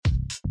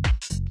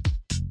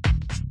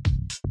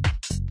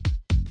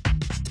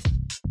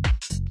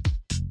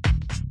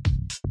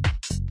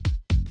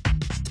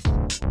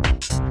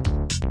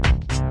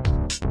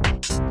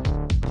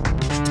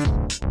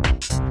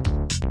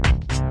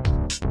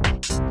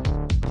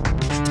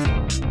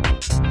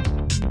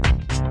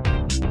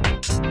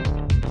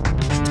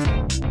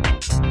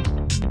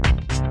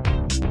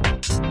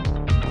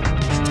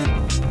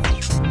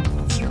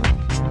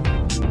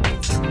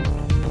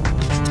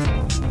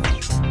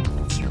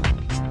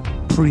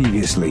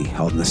Previously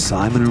on the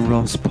Simon and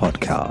Ross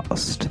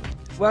podcast.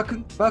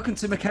 Welcome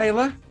to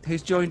Michaela,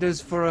 who's joined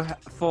us for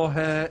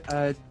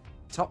her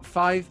top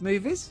 5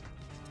 movies.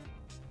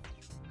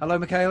 Hello,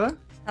 Michaela.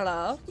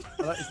 Hello.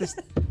 Hello. Is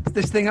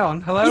this thing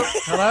on? Hello.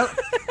 Hello.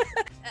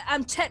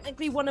 I'm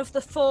technically one of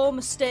the 4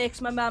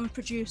 mistakes my mum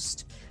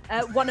produced.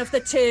 One of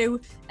the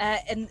 2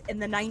 in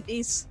the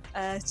 90s,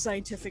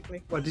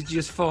 scientifically. Well, did you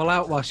just fall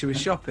out while she was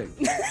shopping?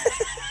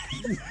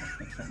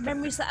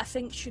 Memories that I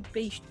think should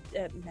be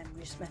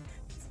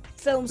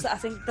films that I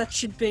think that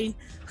should be.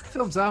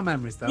 Films are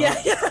memories, though. Yeah.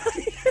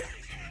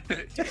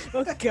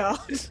 Oh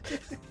God.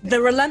 The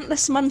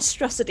relentless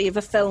monstrosity of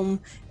a film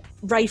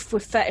rife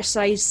with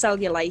fetishized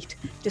cellulite,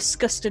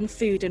 disgusting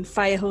food and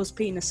firehose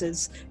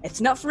penises.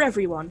 It's not for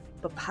everyone,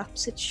 but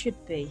perhaps it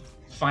should be.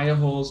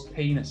 Firehose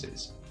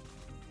penises.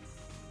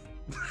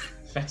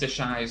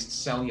 Fetishized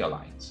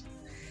cellulite.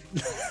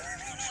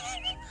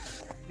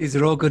 These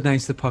are all good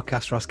names to the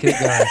podcast, Ross. Keep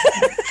going.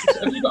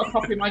 Have you got a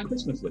copy of my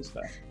Christmas list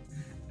there?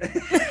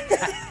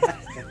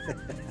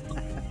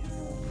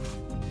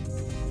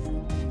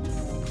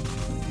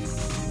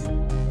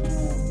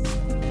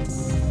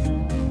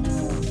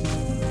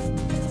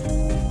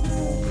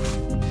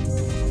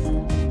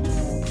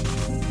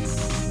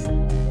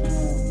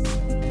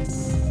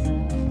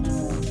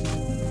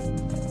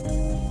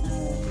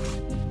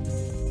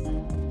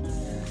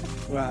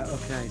 Right,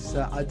 okay.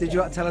 So, did you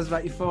want to tell us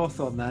about your 4th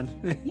one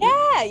then?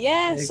 Yeah.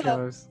 Here So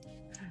goes.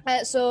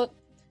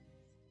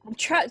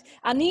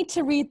 I need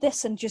to read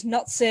this and just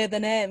not say the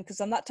name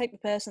because I'm that type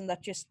of person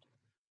that just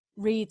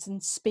reads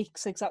and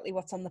speaks exactly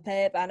what's on the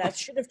paper, and I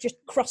should have just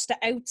crossed it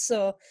out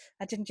so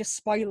I didn't just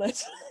spoil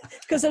it.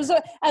 Because I was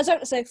about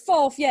to say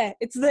 4th, yeah,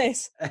 it's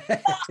this.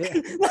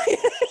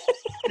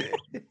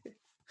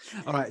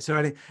 All right, so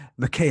ready?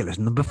 Michaela's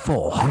number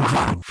 4.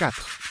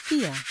 4.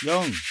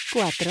 Young.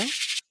 4.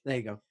 There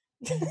you go.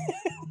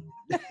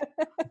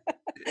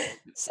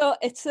 So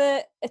it's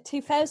a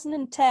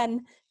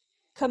 2010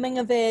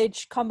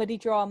 coming-of-age comedy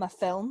drama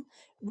film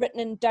written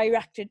and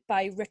directed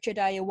by Richard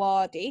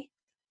Ayoade.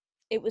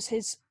 It was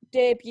his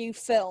debut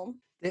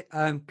film.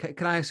 Can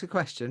I ask a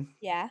question?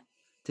 Yeah.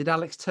 Did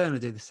Alex Turner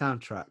do the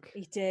soundtrack?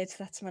 He did.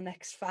 That's my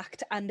next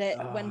fact. And it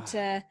went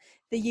to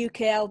the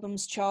UK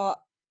albums chart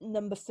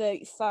number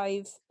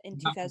 35 in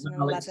 2011.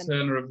 Alex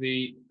Turner of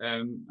the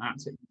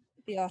Arctic.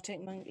 The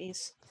Arctic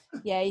Monkeys.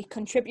 Yeah, he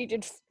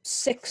contributed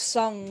 6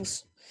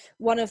 songs.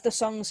 One of the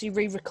songs he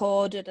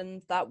re-recorded,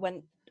 and that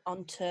went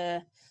on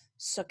to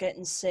Suck It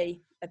and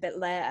See a bit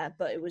later,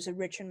 but it was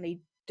originally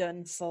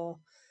done for...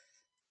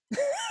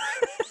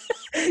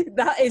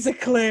 That is a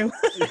clue.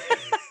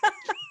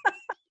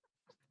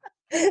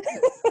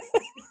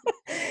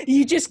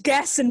 You just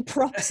guess and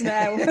props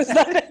now. Is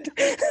that it?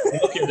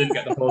 Lucky I didn't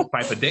get the whole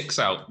pipe of dicks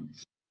out.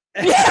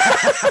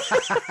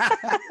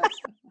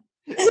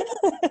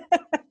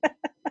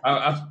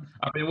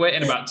 I've been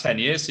waiting about 10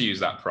 years to use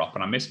that prop,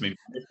 and I missed me.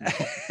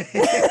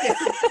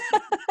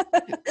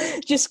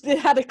 Just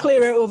had to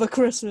clear it over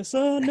Christmas.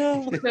 Oh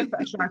no!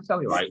 Should I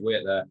tell you, right?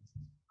 Wait there.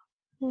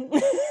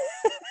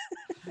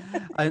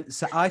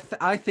 So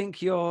I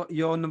think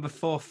your number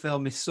 4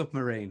 film is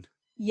Submarine.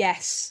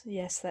 Yes,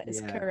 that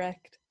is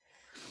correct.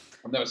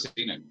 I've never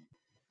seen it.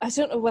 I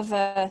don't know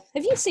whether...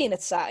 Have you seen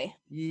it, Si?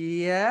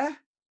 Yeah.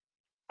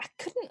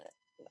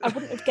 I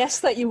wouldn't have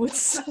guessed that you would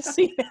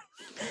see it.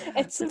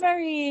 It's a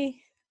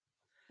very...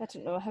 I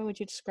don't know, how would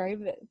you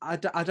describe it? I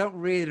don't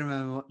really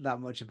remember that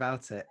much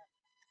about it.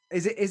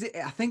 Is it?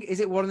 I think, is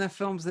it one of their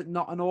films that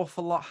not an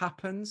awful lot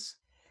happens?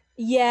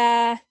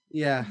 Yeah.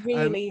 Yeah.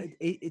 Really.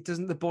 It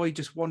doesn't the boy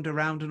just wander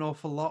around an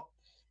awful lot?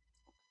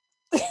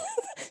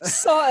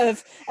 Sort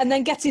of. And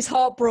then gets his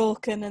heart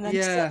broken and then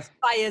sets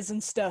fires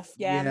and stuff.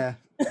 Yeah.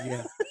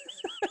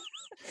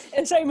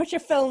 It's very much a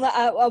film that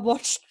I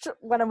watched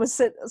when I was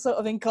sort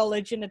of in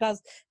college, and it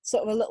has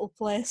sort of a little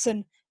place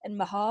in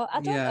my heart.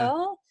 I don't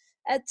know.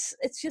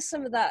 It's just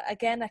some of that,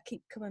 again, I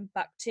keep coming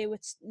back to.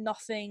 It's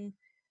nothing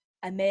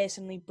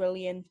amazingly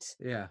brilliant.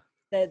 Yeah.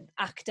 The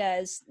actor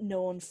is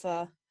known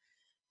for...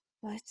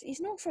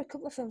 he's known for a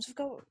couple of films. I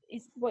forgot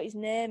what his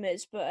name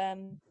is, but...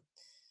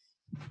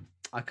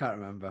 I can't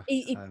remember.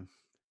 He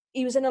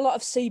was in a lot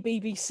of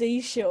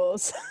CBBC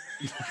shows.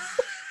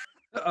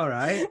 All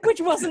right. Which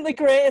wasn't the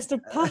greatest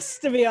of pasts,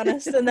 to be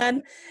honest. And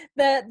then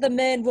the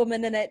main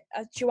woman in it,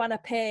 Joanna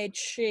Page,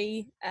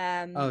 she...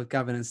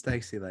 Gavin and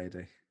Stacey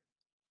lady.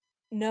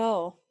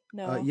 No.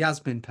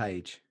 Yasmin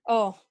Page.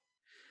 Oh.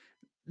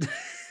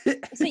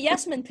 Is it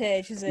Yasmin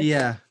Page, is it?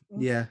 Yeah.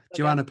 Okay.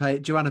 Joanna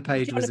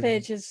Page was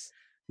Page is...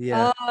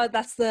 Yeah. Oh,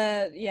 that's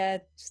the... Yeah,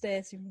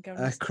 Stacey.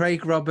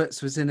 Craig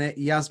Roberts was in it.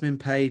 Yasmin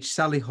Page,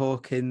 Sally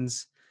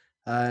Hawkins,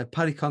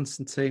 Paddy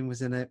Constantine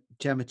was in it.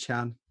 Gemma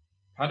Chan.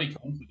 Paddy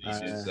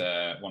Considine is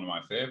one of my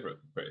favourite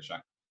British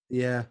actors.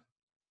 Yeah.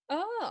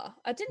 Oh,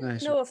 I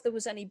didn't know if there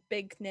was any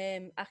big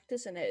name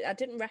actors in it. I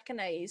didn't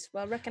recognise.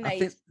 I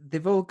think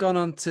they've all gone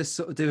on to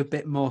sort of do a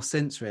bit more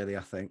since, really,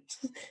 I think.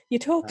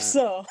 You'd hope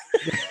so.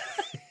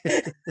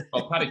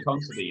 Well, Paddy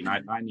Considine,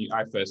 I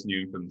first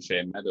knew him from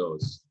Shane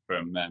Meadows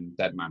from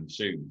Dead Man's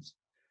Shoes.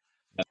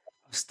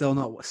 Still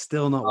not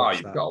Oh, watched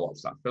you've that. got to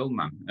watch that film,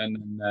 man.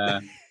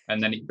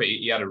 And then but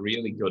he had a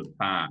really good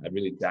part, a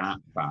really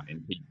dark part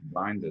in Peaky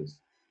Blinders.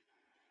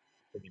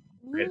 He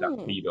played that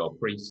pedo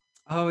priest.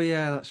 Oh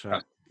yeah, that's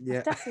right. Yeah,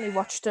 I've definitely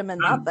watched him in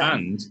that then.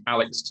 And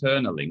Alex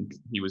Turner Link,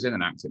 he was in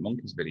an Arctic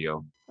Monkeys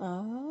video.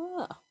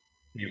 Ah.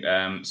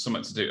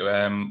 Something to do.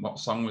 What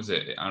song was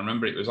it? I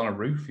remember it was on a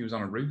roof. He was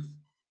on a roof.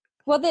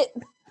 Well,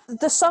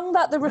 the song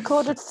that they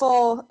recorded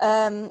for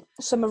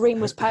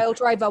Submarine was Pile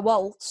Driver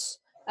Waltz,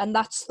 and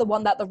that's the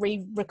one that they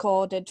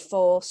re-recorded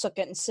for Suck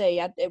It and See.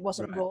 It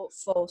wasn't wrote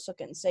for Suck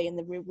It and See, and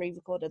they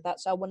re-recorded that.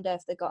 So I wonder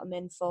if they got him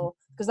in for,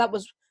 because that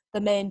was the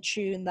main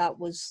tune that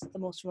was the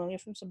most familiar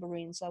from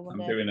Submarine. So I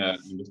wonder. I'm doing a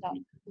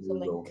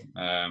link.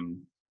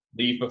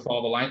 Leave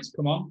Before the Lights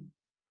Come On.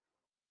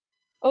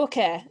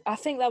 Okay, I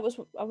think that was.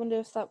 I wonder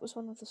if that was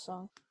one of the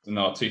songs.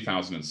 No,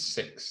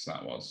 2006.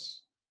 That was.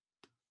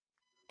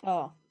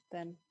 Oh,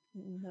 then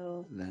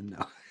no. Then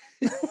no.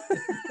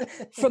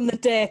 From the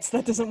dates,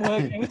 that doesn't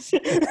work.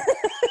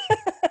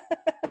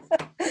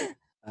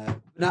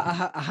 No,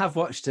 I have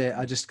watched it.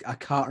 I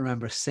can't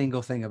remember a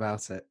single thing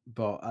about it,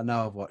 but I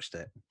know I've watched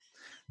it.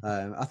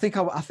 I think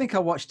I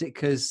watched it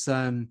because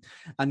I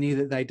knew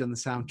that they'd done the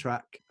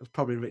soundtrack.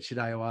 Probably Richard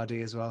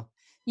Ayoade as well.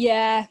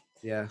 Yeah.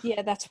 Yeah.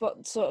 That's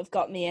what sort of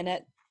got me in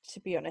it. To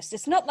be honest,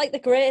 it's not like the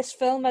greatest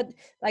film.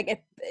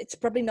 It's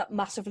probably not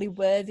massively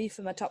worthy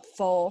for my top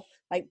 4.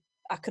 Like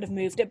I could have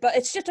moved it, but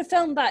it's just a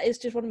film that is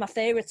just one of my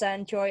favorites. I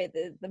enjoy it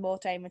the more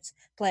time it's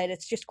played.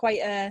 It's just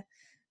quite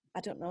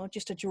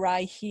just a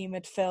dry,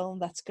 humid film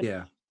that's good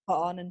to put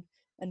on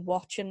and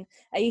watch. And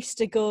I used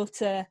to go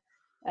to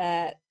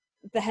the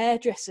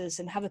hairdressers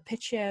and have a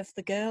picture of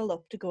the girl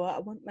up to go, I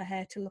want my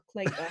hair to look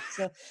like that.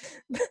 So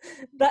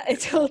that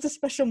it holds a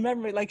special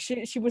memory. Like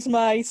she was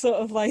my sort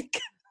of like.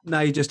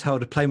 Now you just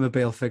hold a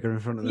Playmobil figure in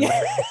front of them.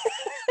 Yeah.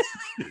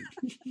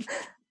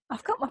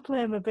 I've got my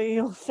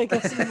Playmobil figure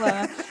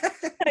somewhere.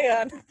 Hang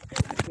on.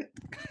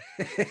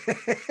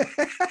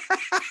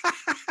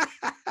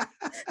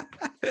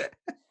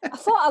 I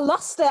thought I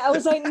lost it. I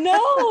was like,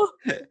 no,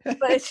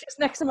 but it's just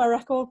next to my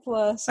record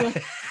player. So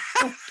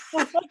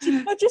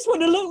I just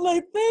want to look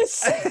like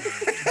this.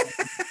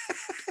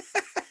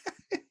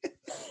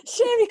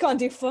 Shame you can't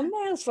do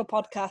thumbnails for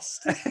podcasts.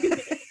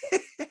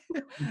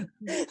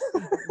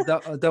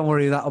 Don't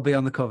worry, that'll be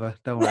on the cover.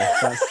 Don't worry,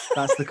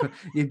 that's the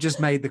you've just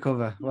made the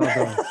cover. Well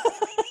done.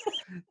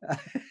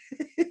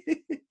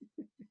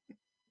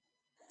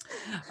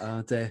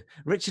 Oh dear,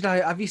 Richard,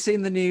 have you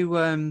seen the new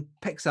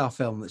Pixar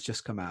film that's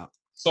just come out?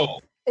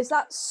 Soul. Is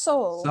that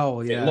Soul?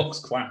 Soul, yeah. It looks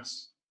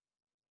class.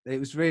 It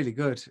was really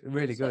good,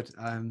 really good.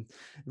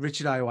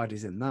 Richard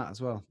Ayoade's in that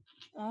as well.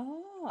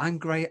 Oh.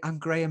 And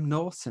Graham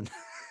Norton.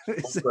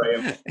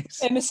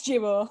 Emma's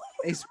duo.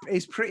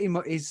 He's pretty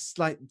much he's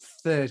like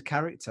third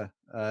character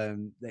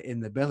in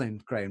the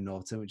billing, Graham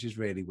Norton, which is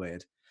really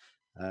weird.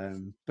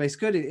 But it's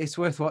good. It's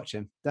worth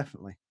watching,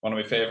 definitely. One of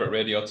my favourite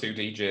Radio 2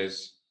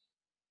 DJs.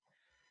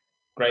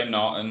 Graham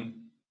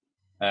Norton,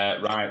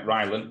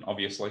 Rylan,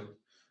 obviously.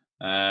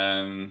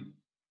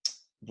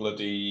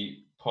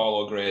 Bloody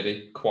Paul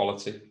O'Grady,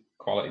 quality.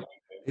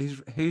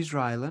 Who's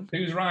Rylan?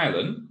 Who's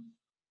Rylan?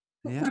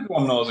 Yeah.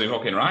 Everyone knows who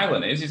fucking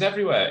Rylan is. He's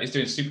everywhere. He's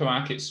doing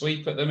Supermarket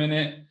Sweep at the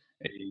minute.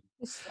 I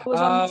was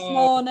on this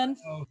morning.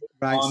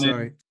 Right,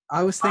 sorry.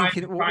 I was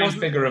thinking... Fine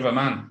figure of a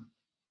man.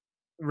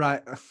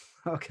 Right.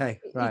 Okay,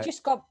 right. He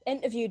just got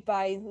interviewed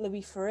by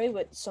Louis Theroux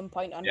at some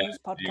point on his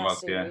podcast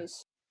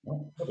series. Yeah.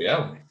 Oh, bloody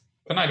hell.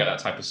 Can I get that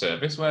type of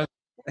service? Where?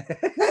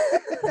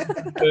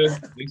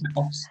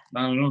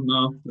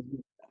 No.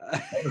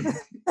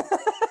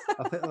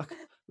 I think,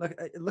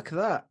 look at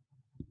that.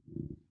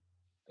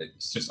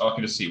 It's just I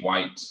can just see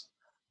white.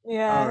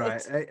 Yeah. All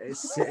right.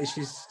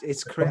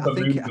 It's crazy.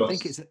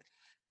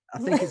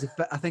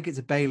 I think it's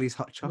a Bailey's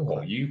hot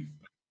chocolate.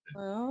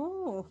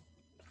 Oh.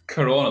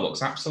 Corona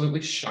looks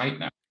absolutely shite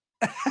now.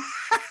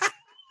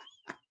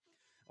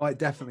 Oh, it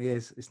definitely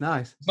is. It's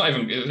nice. It's not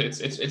even.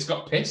 It's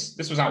got piss.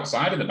 This was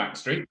outside in the back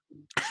street.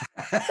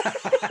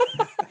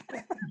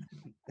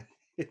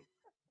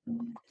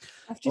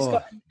 I've just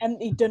got an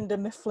empty Dunder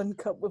Mifflin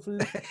cup with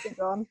liquid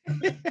on.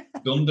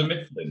 Dunder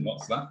Mifflin.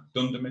 What's that?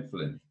 Dunder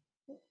Mifflin.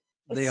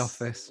 The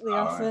Office. The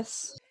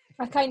Office.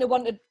 Right. I kind of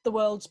wanted the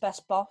world's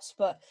best boss,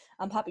 but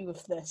I'm happy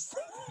with this.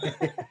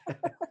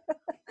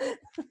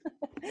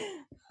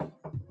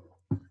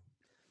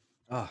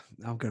 Oh,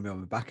 I'm going to be on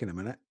my back in a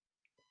minute.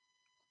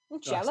 I'm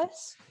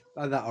jealous.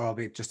 That or I'll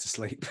be just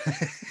asleep.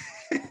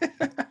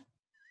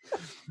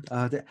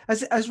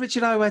 Has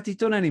Richard Ayoade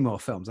done any more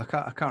films? I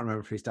can't remember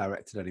if he's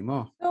directed any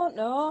more. I don't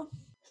know.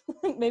 I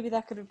think maybe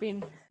that could have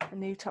been a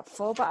new top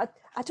 4, but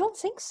I don't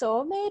think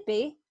so.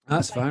 Maybe.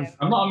 That's fine.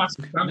 I'm not a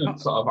massive fan of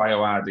sort of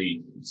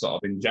Ayoade, sort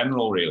of in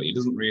general. Really, he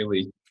doesn't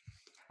really.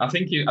 I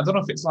don't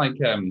know if it's like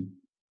I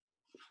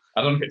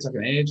don't know if it's like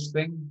an age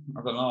thing.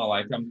 I don't know.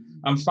 Like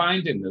I'm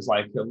finding there's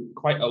like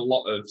quite a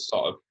lot of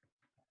sort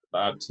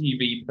of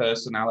TV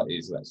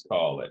personalities, let's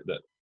call it,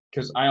 that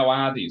because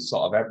Ayoade is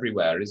sort of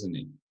everywhere, isn't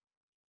he?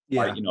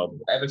 Yeah. Like,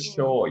 whatever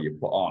show you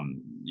put on,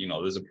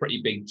 there's a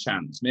pretty big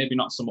chance, maybe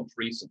not so much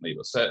recently,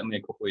 but certainly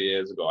a couple of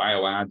years ago,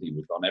 Io Hardy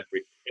was on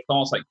every. It's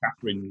almost like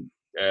Catherine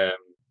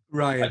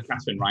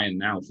Ryan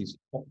now. She's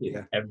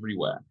fucking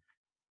everywhere.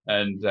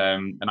 And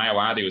Io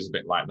Hardy was a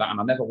bit like that. And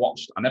I never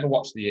watched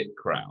the It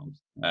Crowd.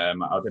 I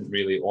wasn't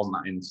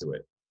that into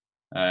it.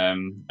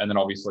 And then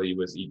obviously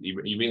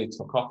he really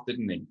took off,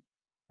 didn't he?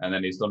 And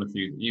then he's done a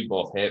few. You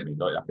both hate me,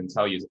 don't you? I can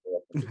tell you.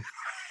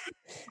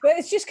 But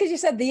it's just because you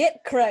said the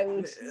It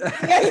Crowd,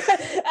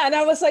 and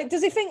I was like,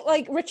 does he think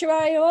like Richard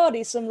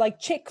Ayoade some like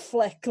chick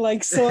flick,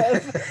 like sort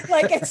of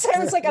like it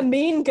sounds like a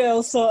Mean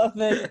Girl sort of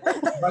thing?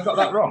 Have I got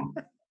that wrong?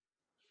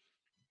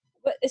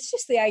 But it's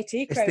just the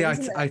IT crowd.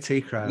 It's the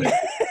IT crowd.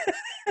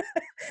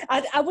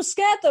 I was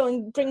scared though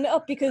and bringing it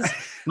up because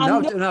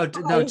no.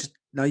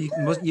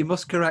 You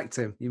must correct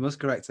him. You must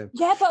correct him.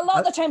 Yeah, but a lot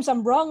of the times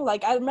I'm wrong.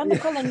 Like I remember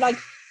calling like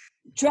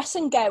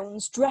dressing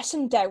downs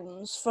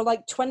for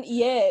like 20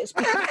 years.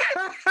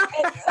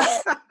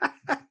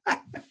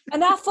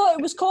 And I thought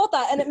it was called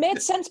that, and it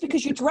made sense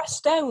because you dress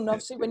down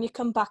obviously when you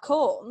come back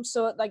home.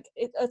 So like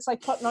it's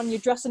like putting on your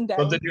dressing down.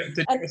 Well, did you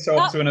show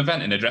up to an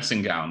event in a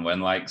dressing gown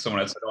when like someone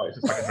had said, "Oh, it's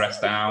just like a dress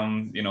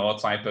down,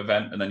 type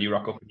event," and then you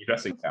rock up in your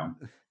dressing gown?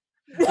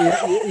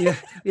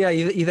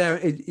 You're there.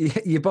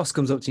 Your boss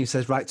comes up to you and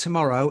says, "Right,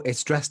 tomorrow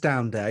it's dress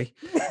down day."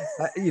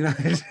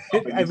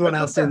 Everyone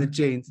else in the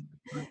jeans.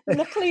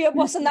 Luckily, it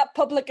wasn't that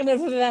public an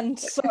event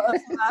sort of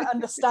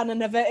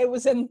understanding of it. It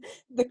was in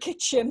the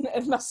kitchen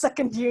of my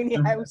second uni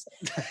house.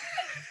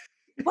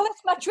 Well,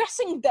 it's my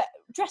dressing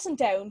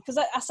down because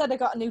I said I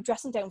got a new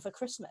dressing down for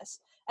Christmas,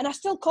 and I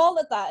still call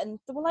it that. And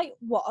they were like,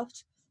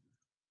 "What?"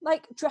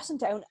 Like dressing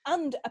down,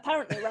 and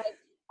apparently, right,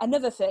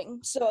 another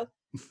thing. So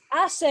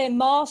I say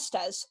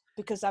Marsters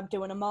because I'm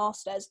doing a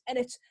Marsters, and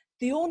it's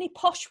the only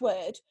posh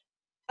word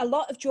a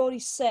lot of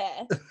Geordies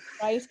say,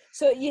 right?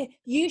 So you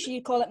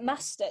usually call it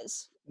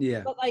Masters.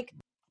 Yeah. But like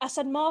I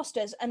said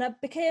Marsters, and I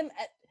became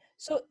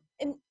so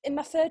in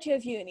my third year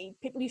of uni,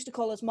 people used to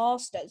call us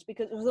Marsters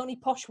because it was the only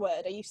posh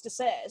word I used to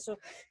say. So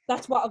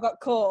that's what I got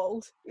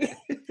called.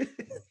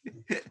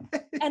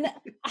 And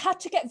I had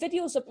to get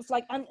videos up of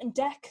like Ant and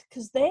Dec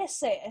because they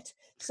say it.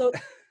 So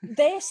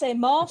they say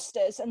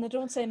Marsters and they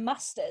don't say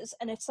Masters,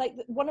 and it's like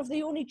one of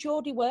the only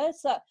Geordie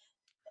words that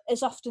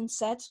is often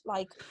said.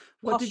 Like,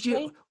 what did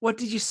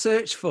you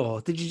search for?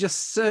 Did you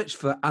just search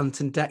for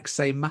Ant and Dec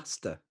say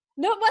master?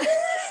 No, but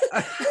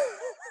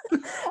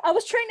I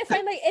was trying to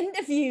find like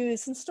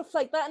interviews and stuff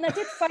like that, and I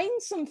did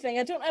find something.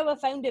 I don't know how I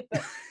found it,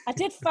 but I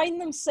did find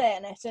them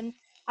saying it. And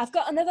I've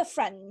got another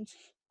friend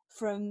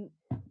from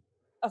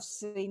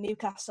obviously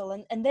Newcastle,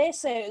 and they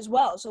say it as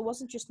well. So it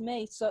wasn't just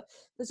me. So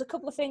there's a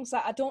couple of things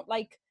that I don't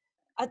like.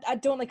 I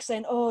don't like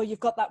saying, "Oh, you've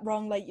got that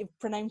wrong," like you've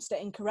pronounced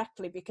it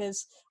incorrectly,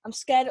 because I'm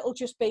scared it'll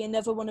just be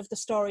another one of the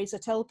stories I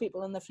tell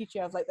people in the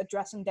future of like the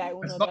dressing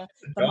down it's or not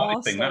the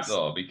Masters. Thing that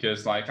though,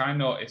 because like I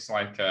noticed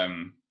like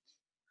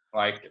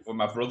with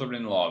my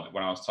brother-in-law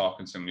when I was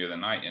talking to him the other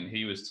night, and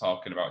he was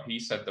talking about, he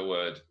said the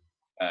word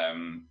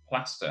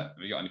plaster. Have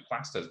you got any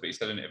plasters? But he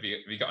said, "Have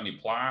you got any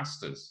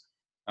plasters?"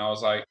 And I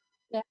was like,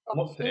 Yeah, I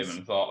looked at him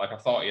and thought I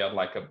thought he had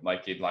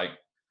he'd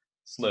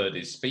slurred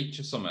his speech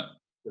or something.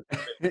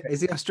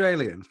 Is he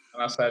Australian?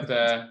 And I said,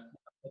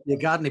 "You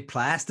got any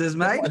plasters,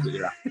 mate?" What is it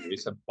you're after? He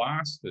said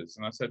plasters,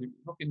 and I said,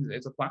 "Fucking,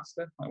 it's a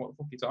plaster. Like, what the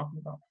fuck are you talking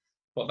about?"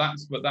 But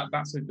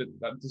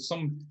there's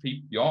some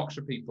people,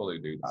 Yorkshire people who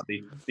do that.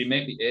 They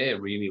make the A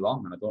really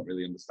long, and I don't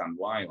really understand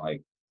why.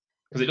 Like,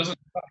 because it doesn't.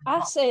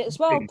 I say it as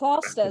well,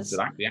 plasters.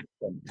 The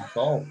accent at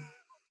all.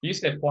 You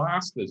say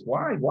plasters.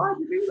 Why? Why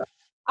do you do that?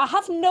 I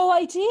have no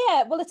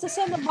idea. Well, it's the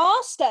same with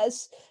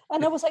Masters,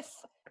 and I was like,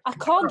 I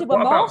can't do a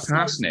What about Masters.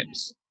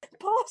 parsnips?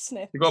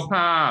 Parsnips. You got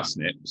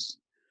parsnips.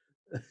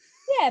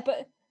 Yeah,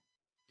 but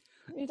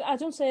I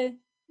don't say.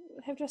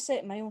 How do I say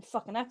it in my own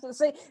fucking accent?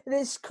 Say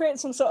this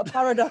creates some sort of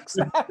paradox.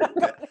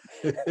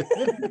 They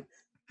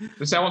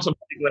say I want some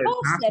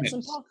parsnips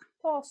and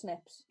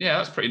parsnips. Yeah,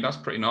 that's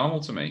pretty normal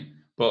to me.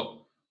 But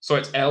so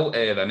it's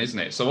LA then, isn't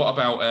it? So what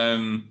about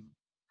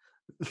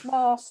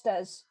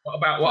Masters? What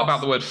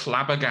about the word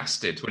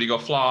flabbergasted? Where do you go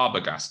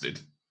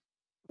flabbergasted?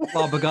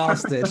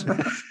 Flabbergasted.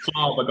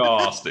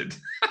 Flabbergasted.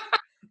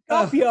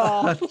 Up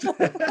your.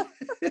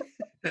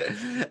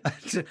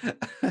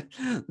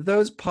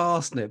 Those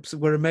parsnips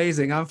were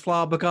amazing. I'm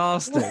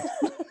flabbergasted.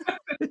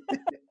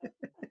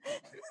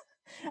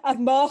 I've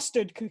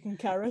mastered cooking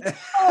carrots.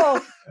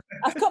 Oh,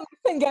 I've cut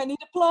my finger. I need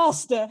a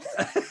plaster.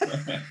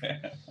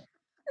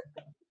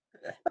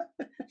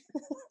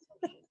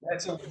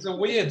 It's a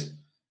weird,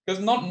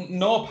 because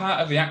no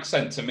part of the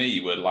accent to me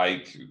would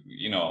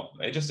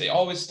it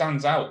always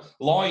stands out.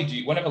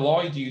 Whenever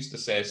Lloyd used to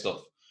say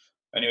stuff,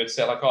 and he would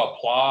say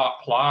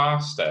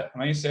plaster,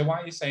 and I used to say, "Why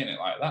are you saying it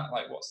like that?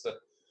 Like,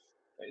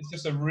 it's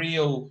just a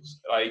real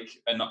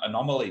an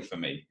anomaly for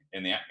me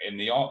in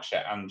the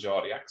Yorkshire and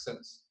Geordie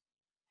accents.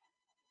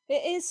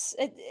 It is.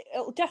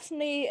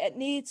 It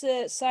needs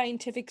a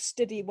scientific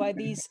study why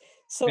these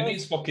It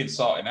needs fucking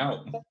sorting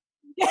out.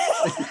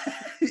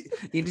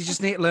 You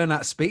just need to learn how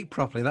to speak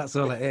properly. That's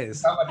all it is.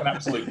 You sound like an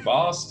absolute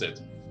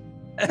bastard.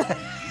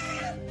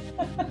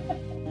 Oh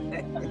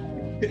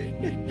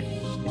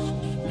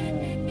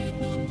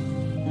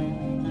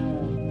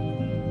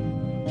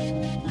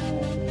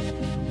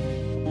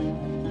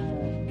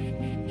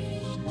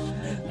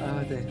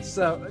dear.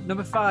 So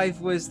number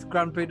 5 was the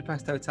Grand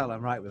Budapest Hotel.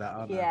 I'm right with that,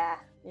 aren't I? Yeah,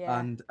 yeah.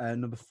 And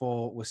number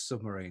 4 was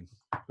Submarine.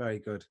 Very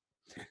good.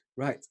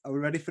 Right, are we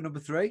ready for number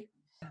 3?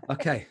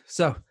 Okay,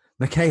 so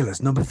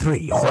Michaela's number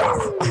 3.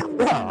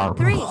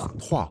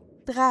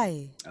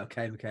 3.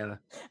 Okay, Michaela.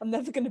 I'm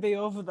never going to be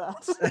over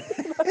that.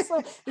 That's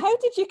like, how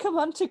did you come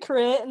on to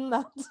creating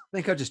that? I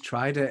think I just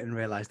tried it and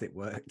realised it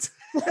worked.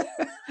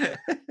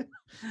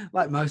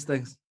 Like most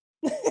things.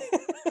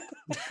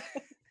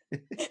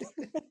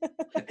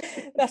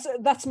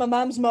 That's my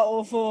mum's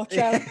motto for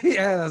child.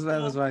 Yeah,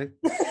 that's right.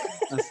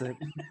 That's it.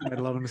 Made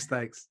a lot of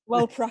mistakes.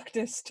 Well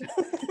practiced.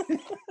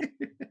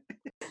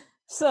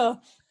 So,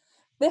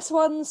 this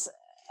one's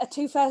a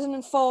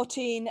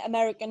 2014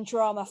 American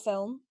drama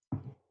film.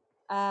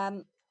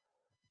 In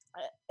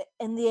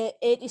the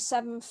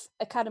 87th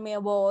Academy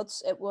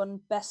Awards, it won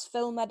Best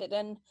Film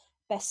Editing,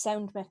 Best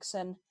Sound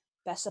Mixing,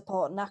 Best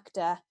Supporting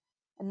Actor,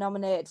 and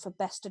nominated for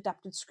Best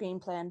Adapted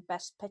Screenplay and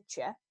Best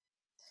Picture.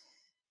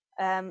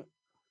 I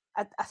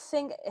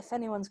think if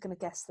anyone's going to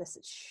guess this,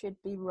 it should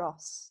be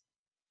Ross.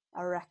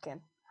 I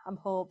reckon. I'm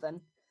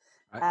hoping.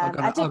 I'm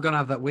gonna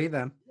have that wee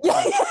then.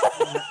 Yeah.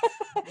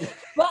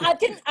 Well, I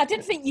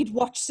didn't think you'd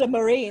watch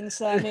Submarine,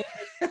 so I mean,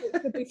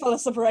 it could be full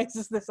of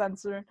surprises. This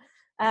answer.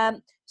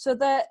 So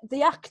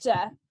the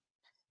actor,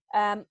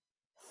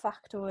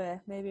 fact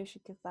away. Maybe I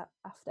should give that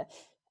after.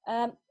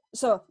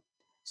 So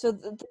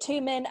the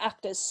 2 main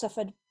actors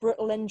suffered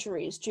brutal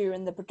injuries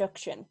during the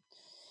production.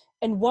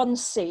 In one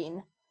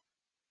scene,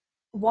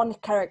 one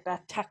character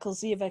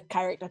tackles the other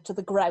character to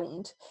the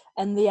ground,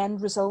 and the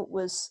end result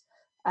was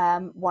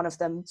one of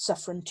them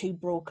suffering 2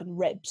 broken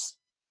ribs.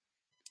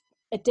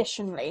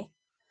 Additionally,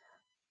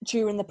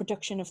 during the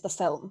production of the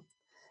film,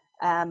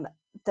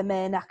 the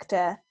main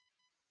actor,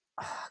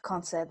 I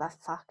can't say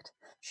that fact.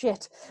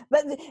 Shit.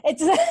 But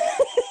it's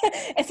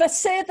if I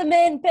say the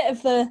main bit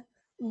of the...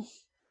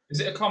 Is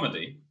it a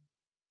comedy?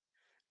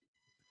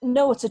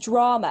 No, it's a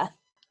drama.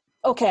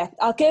 Okay,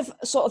 I'll give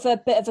sort of a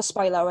bit of a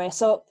spoiler away.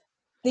 So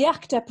the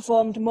actor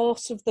performed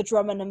most of the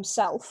drumming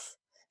himself,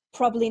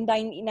 probably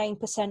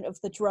 99% of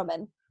the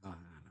drumming. Oh,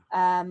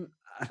 no.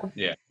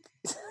 Yeah.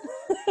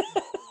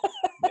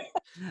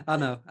 I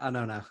know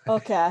now.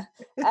 Okay.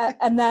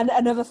 And then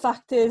another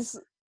fact is,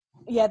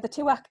 the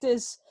 2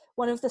 actors,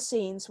 one of the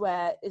scenes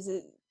where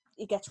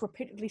he gets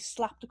repeatedly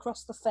slapped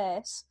across the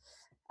face.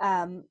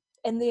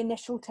 In the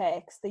initial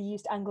takes, they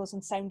used angles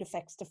and sound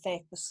effects to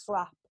fake the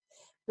slap.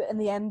 But in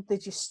the end, they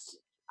just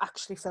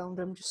actually filmed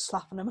him just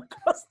slapping him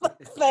across the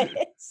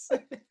face.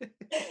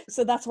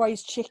 So that's why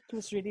his cheek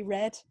was really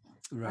red.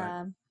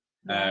 Right.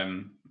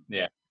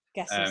 Yeah.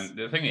 Guesses.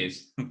 The thing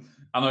is,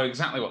 I know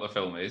exactly what the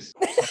film is.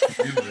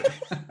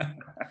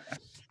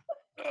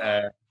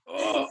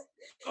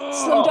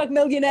 Slumdog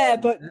Millionaire,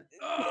 but...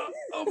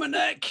 Oh, my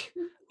neck.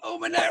 Oh,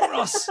 my neck,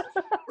 Ross.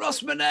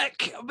 Ross, my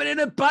neck. I've been in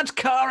a bad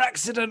car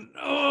accident.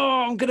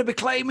 Oh, I'm going to be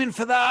claiming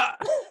for that.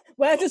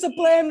 Where does a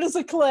blame, does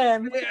a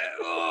claim? Yeah.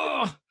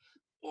 Oh,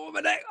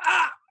 my neck.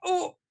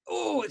 Oh,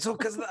 it's all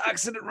because of the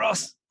accident,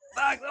 Ross.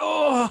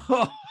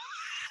 Oh.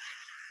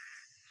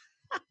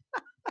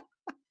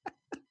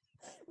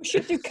 We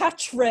should do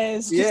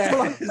catchphrase. Yes.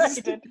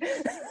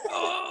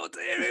 Oh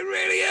dear, it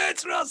really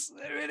hurts, Ross.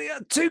 It really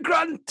hurts.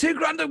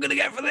 $2,000 I'm going to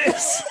get for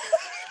this.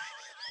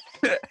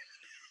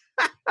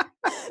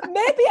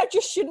 Maybe I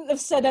just shouldn't have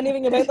said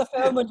anything about the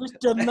film and just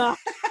done that.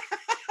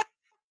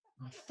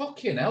 Oh,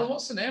 fucking hell,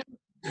 what's the name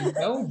of the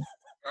film?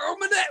 Oh,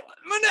 my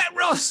neck,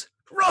 Ross.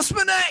 Ross,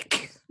 my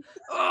neck.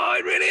 Oh,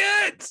 it really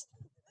hurts.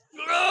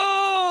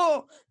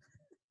 Oh,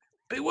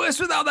 be worse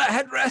without that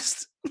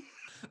headrest.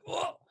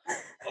 Oh.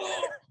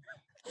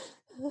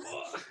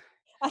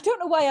 I don't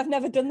know why I've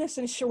never done this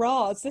in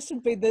charades. This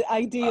would be the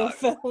ideal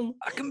film.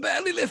 I can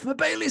barely lift my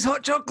Bailey's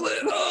hot chocolate.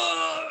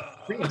 Oh.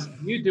 The thing is,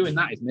 you doing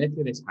that is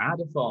making this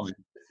harder for me.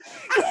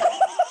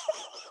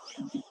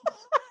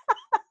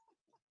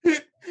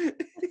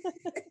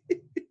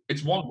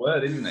 It's one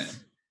word, isn't it?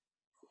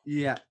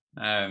 Yeah.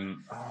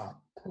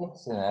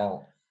 What's the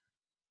hell?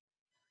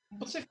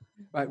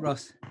 Right,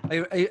 Ross. Are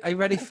you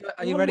ready for?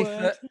 Are you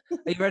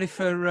ready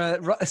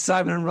for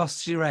Simon and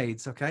Ross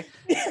charades? Okay.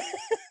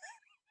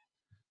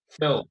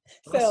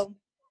 Film.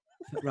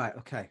 Right.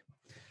 Okay.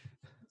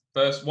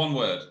 First, one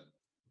word.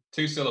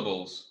 2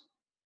 syllables.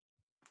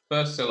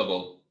 First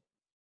syllable.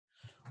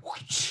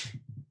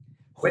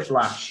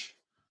 Whiplash.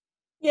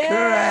 Yeah.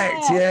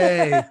 Correct.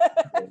 Yay.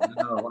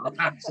 No, I'm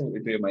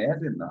absolutely doing my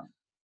head in that.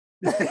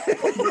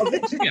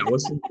 I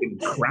was thinking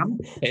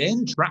cramp,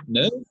 pain, trapped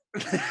nerve.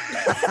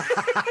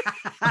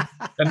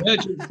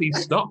 Emergency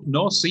stop,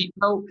 no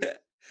seatbelt.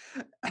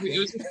 It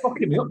was just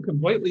fucking me up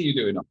completely. You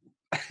doing that?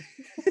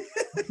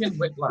 Fucking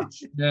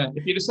Whiplash. Yeah.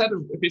 If you said a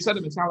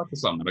Metallica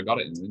song, I'd have got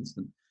it in an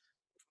instant.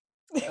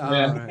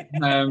 Right.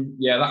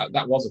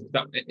 That was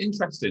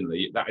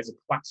interestingly, that is a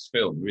class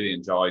film. Really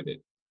enjoyed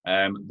it.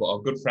 But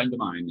a good friend of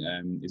mine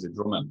is a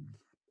drummer,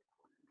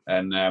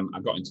 And I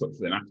got in touch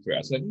with him after it.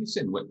 I said, "Have you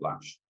seen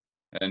Whiplash?"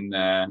 And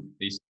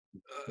he said,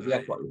 "Yeah,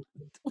 I thought it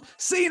was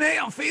Seen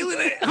it, I'm feeling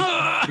it. he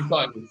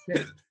thought it was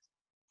shit."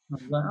 I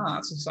was like, "Oh,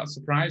 that's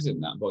surprising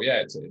that." But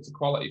yeah, it's a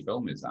quality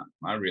film. Is that?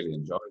 I really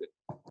enjoyed it.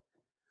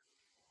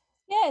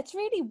 Yeah, it's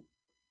really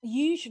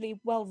usually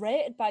well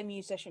rated by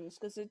musicians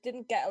because it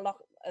didn't get a lot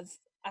of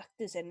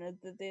actors in.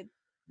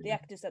 The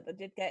actors that they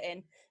did get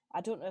in, I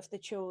don't know if they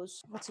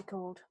chose what's he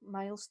called,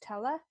 Miles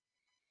Teller.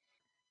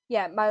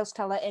 Yeah, Miles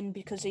Teller in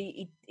because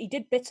he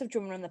did bits of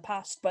drumming in the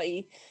past, but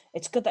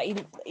it's good that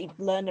he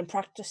learned and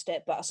practiced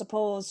it. But I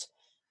suppose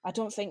I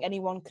don't think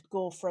anyone could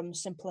go from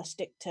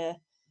simplistic to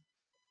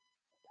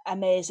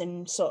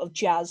amazing sort of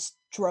jazz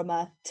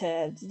drummer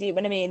to, do you know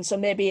what I mean? So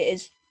maybe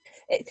it's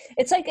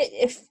like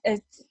if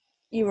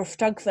you're a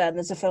photographer and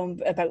there's a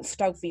film about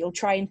photography, you'll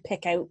try and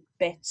pick out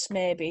bits.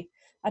 Maybe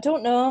I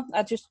don't know.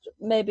 I just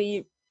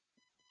maybe.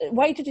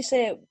 Why did you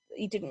say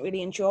you didn't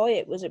really enjoy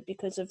it? Was it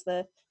because of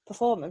the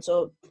performance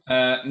or?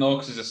 No,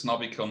 because he's a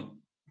snobby cunt.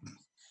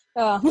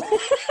 Oh.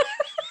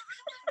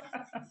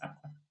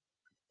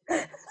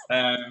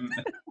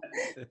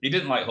 He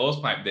didn't like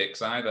hosepipe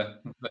dicks either.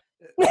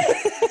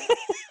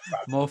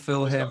 More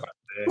Phil him.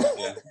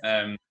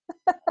 Yeah.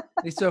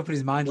 Needs to open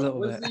his mind a little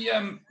Was bit.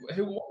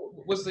 who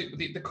was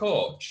the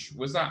coach?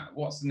 Was that,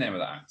 what's the name of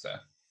that actor?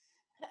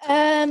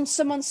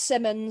 Someone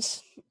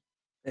Simmons.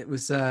 It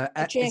was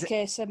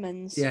J.K.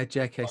 Simmons. Yeah,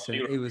 J.K.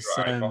 Simmons. It was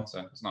Harry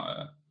Potter. It's not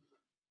a.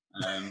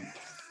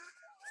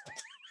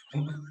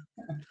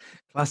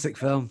 Classic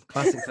film.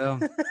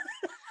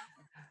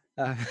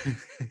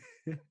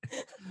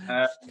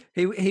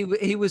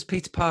 He was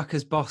Peter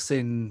Parker's boss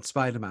in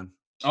Spider-Man.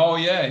 Oh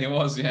yeah, he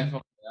was. Yeah.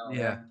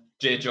 Yeah.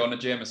 J. Jonah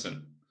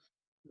Jameson.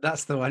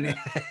 That's the one.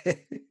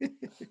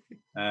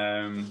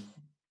 Yeah.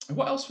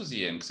 What else was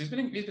he in? Because he's been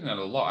in a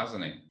lot,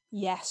 hasn't he?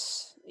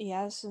 Yes, he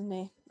has, isn't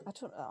he? I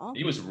don't know.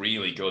 He was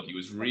really good. He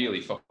was really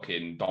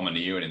fucking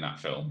domineering in that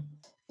film.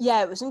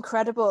 Yeah, it was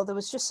incredible. There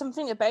was just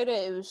something about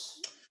it. It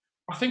was.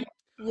 I think.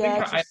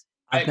 Yeah,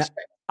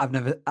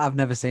 I've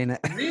never seen it.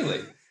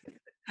 Really?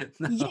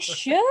 No. You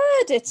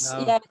should. It's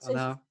No, it's I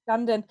know.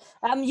 outstanding.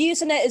 I'm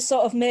using it as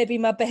sort of maybe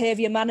my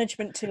behaviour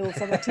management tool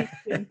for my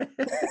teaching.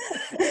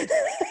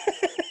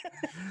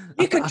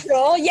 You can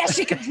draw. Yes,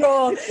 you can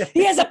draw.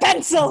 Here's a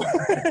pencil.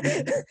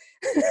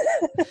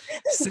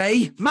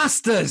 Say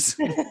Masters.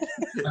 I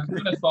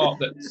kind of thought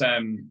that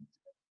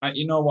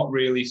you know what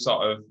really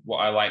sort of what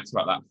I liked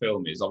about that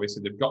film is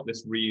obviously they've got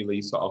this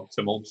really sort of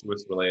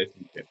tumultuous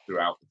relationship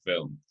throughout the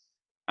film,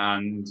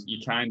 and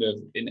you kind of,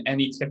 in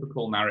any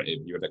typical narrative,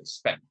 you would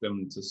expect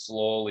them to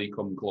slowly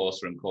come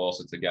closer and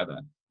closer together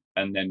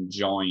and then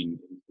join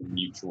in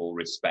mutual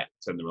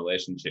respect, and the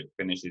relationship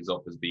finishes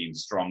up as being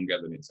stronger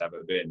than it's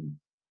ever been.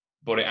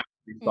 But it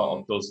actually sort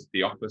of does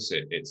the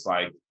opposite. It's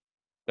like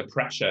the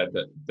pressure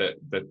that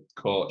the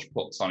coach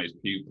puts on his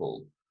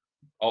pupil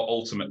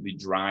ultimately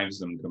drives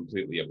them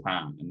completely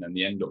apart, and then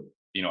they end up,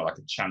 like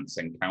a chance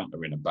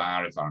encounter in a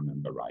bar, if I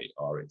remember right,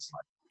 or it's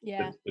like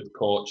the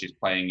coach is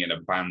playing in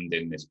a band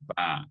in this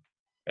bar,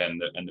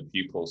 and the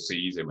pupil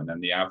sees him, and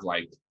then they have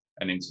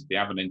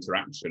an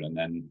interaction, and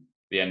then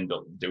they end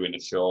up doing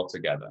a show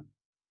together.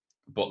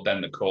 But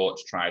then the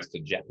coach tries to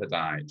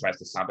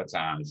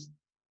sabotage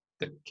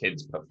the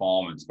kid's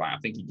performance by, I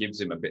think he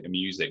gives him a bit of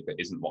music that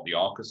isn't what the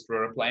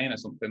orchestra are playing or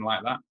something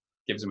like that.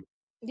 Gives him.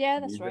 Yeah,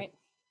 that's music. right.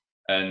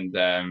 And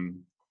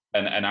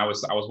I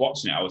was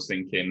watching it. I was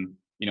thinking,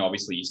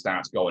 obviously he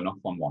starts going off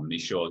on one, and he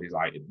shows he's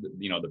like,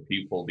 the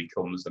pupil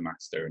becomes the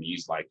master, and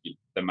he's like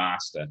the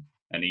master,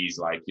 and he's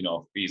like,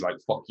 he's like,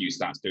 fuck you,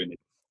 starts doing it.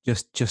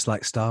 Just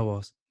like Star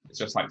Wars. It's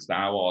just like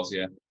Star Wars,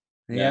 yeah.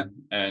 Yeah.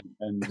 And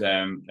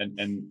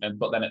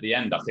but then at the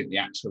end, I think they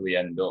actually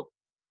end up.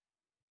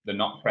 They're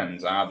not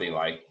friends, are they?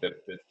 Like the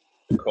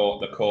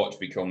coach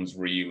becomes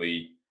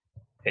really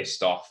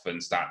pissed off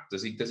and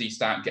does he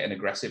start getting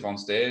aggressive on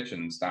stage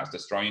and starts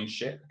destroying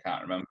shit? I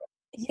can't remember.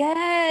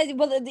 Yeah,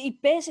 well, he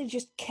basically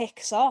just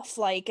kicks off,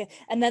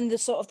 and then the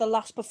sort of the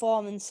last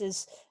performance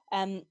is,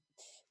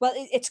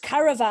 it's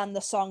Caravan.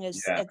 The song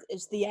is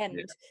the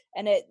end,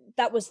 and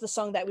that was the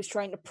song that I was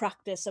trying to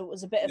practice. So it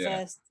was a bit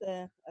of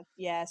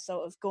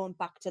sort of going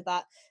back to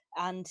that,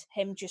 and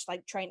him just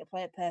like trying to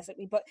play it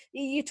perfectly. But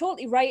you're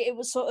totally right. It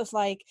was sort of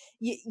like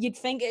you'd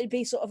think it'd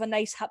be sort of a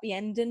nice happy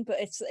ending, but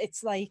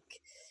it's like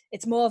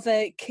it's more of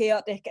a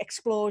chaotic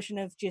explosion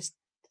of just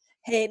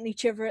hating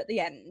each other at the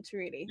end,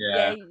 really.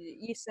 Yeah,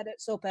 you said it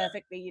so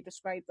perfectly. You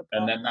described the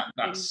plot. And then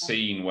that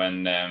scene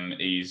when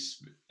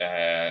he's,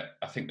 I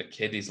think the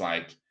kid is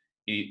like,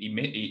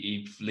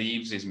 he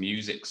leaves his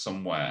music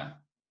somewhere,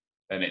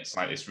 and it's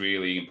like this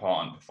really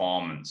important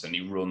performance, and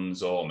he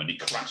runs home and he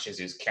crashes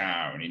his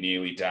car and he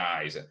nearly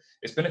dies.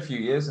 It's been a few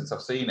years since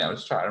I've seen it. I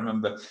was trying to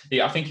remember.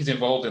 I think he's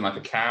involved in like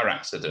a car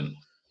accident,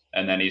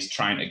 and then he's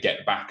trying to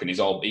get back, and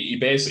he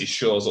basically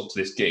shows up to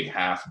this gig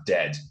half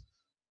dead.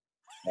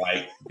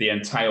 Like the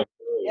entire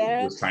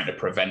world was trying to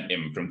prevent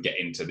him from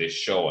getting to this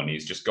show, and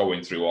he's just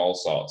going through all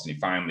sorts, and he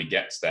finally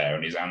gets there,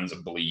 and his hands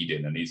are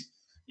bleeding, and he's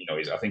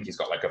I think he's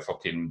got like a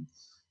fucking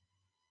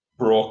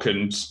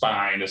broken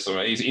spine or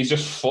something. He's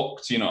just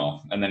fucked, you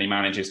know. And then he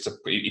manages to,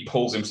 he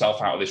pulls himself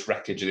out of this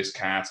wreckage of this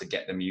car to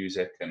get the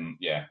music, and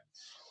yeah.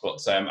 But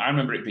I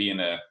remember it being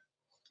a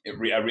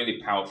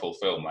really powerful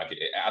film. Like it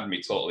had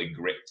me totally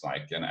gripped.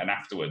 Like, and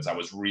afterwards, I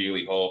was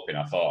really hoping.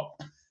 I thought,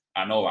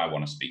 I know I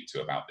want to speak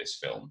to about this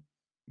film.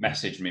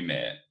 Message me,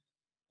 mate.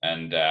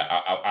 And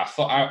I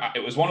thought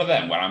it was one of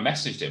them when I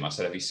messaged him. I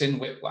said, "Have you seen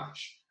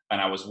Whiplash?" And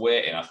I was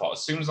waiting. I thought,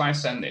 as soon as I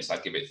send this, I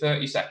give it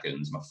 30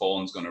 seconds. My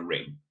phone's going to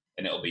ring,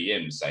 and it'll be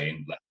him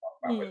saying, "Let's talk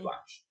about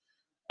Whiplash."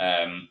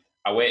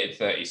 I waited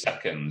 30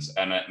 seconds,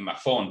 and my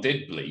phone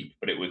did bleep,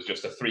 but it was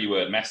just a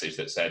 3-word message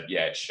that said,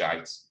 "Yeah, it's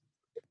shite."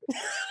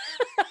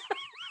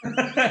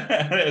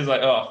 And it was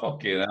like, oh,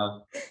 fuck you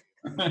now.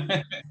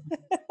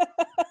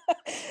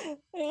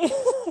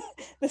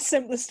 The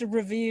simplest of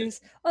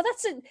reviews. Oh,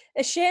 that's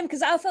a shame,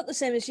 because I felt the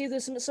same as you.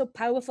 There's something so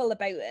powerful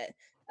about it.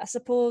 I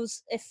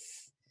suppose if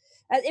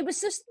it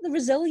was just the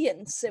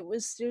resilience, there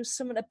was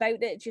something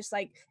about it. Just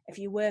like if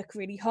you work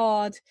really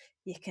hard,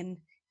 you can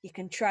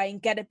try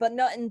and get it, but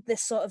not in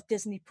this sort of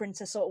Disney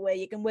princess sort of way.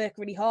 You can work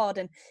really hard,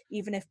 and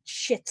even if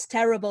shit's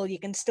terrible, you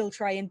can still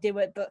try and do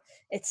it. But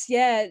it's,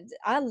 yeah,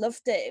 I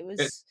loved it. It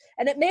was,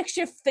 and it makes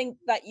you think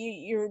that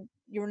you're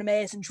an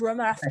amazing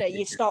drummer after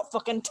you start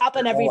fucking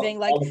tapping everything.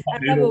 Like, I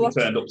remember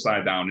watching, turned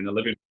upside down in the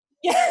living room.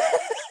 Yeah.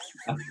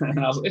 And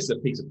I was like, this is a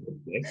piece of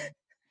shit.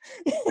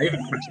 I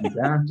even crashed my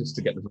car just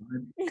to get the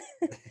vibe.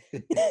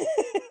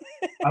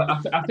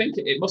 I think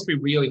it must be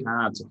really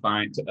hard to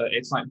find.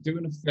 It's like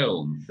doing a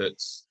film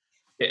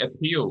it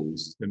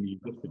appeals to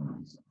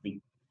musicians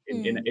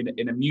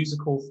in a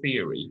musical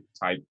theory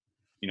type,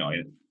 you know,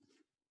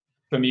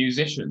 for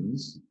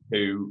musicians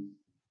who,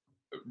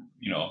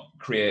 you know,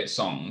 create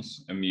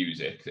songs and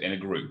music in a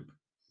group,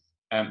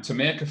 to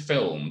make a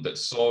film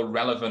that's so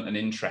relevant and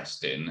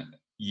interesting,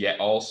 yet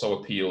also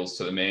appeals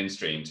to the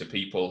mainstream, to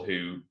people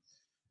who,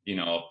 you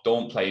know,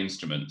 don't play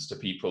instruments, to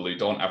people who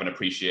don't have an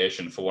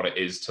appreciation for what it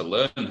is to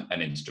learn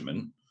an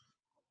instrument.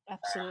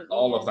 Absolutely.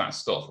 All of that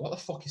stuff. What the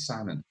fuck is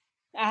Simon?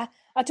 I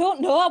don't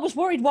know. I was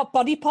worried what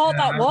body part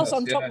that was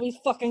on top of his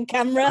fucking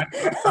camera.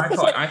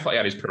 I thought he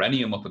had his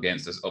perineum up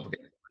against us.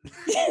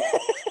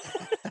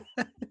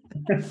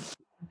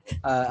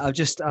 I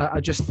just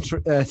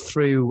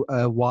threw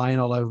wine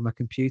all over my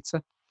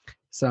computer,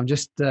 so I'm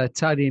just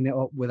tidying it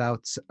up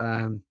without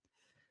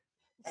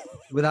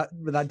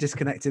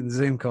disconnecting the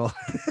Zoom call.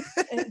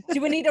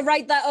 Do we need to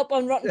write that up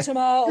on Rotten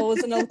Tomatoes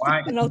and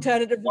an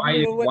alternative?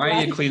 Why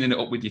are you cleaning it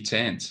up with your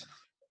taint?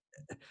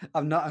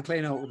 I'm not. I'm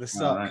cleaning it up with a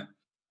sock. Right.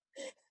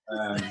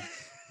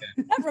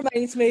 That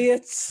reminds me,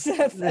 it's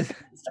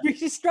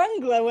British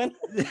Strangler when.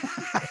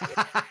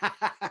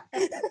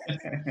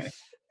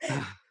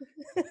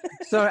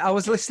 Sorry, I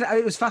was listening.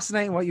 It was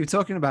fascinating what you were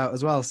talking about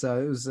as well.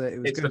 So it was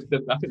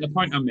good. I think the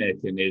point I'm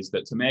making is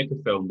that to make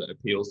a film that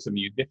appeals to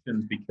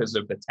musicians because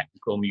of the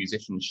technical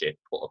musicianship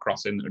put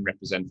across and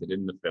represented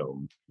in the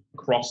film,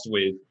 crossed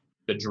with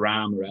the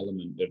drama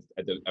element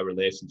of a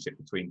relationship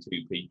between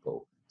two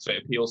people. So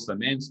it appeals to the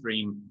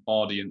mainstream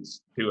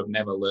audience who have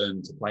never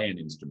learned to play an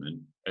instrument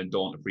and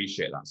don't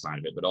appreciate that side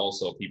of it, but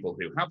also people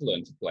who have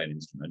learned to play an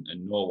instrument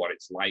and know what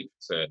it's like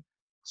to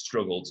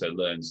struggle to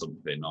learn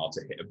something or to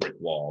hit a brick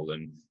wall,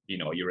 and you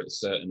know you're at a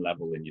certain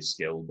level in your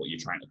skill, but you're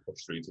trying to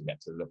push through to get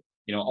to the,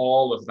 you know,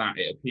 all of that.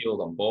 It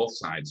appealed on both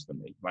sides for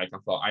me. Like I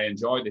thought, I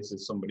enjoy this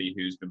as somebody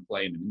who's been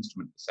playing an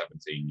instrument for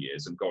 17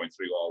 years and going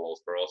through all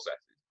those processes,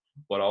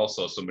 but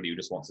also somebody who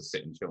just wants to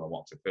sit and chill and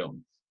watch a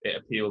film. It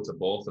appealed to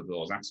both of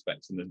those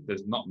aspects, and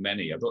there's not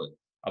many. I don't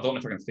know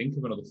if I can think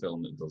of another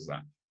film that does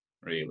that,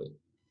 really.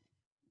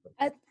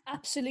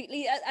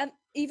 Absolutely, and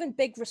even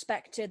big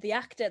respect to the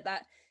actor.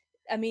 That,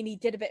 I mean, he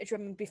did a bit of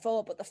drumming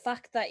before, but the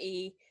fact that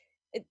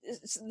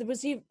there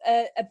was a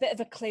bit of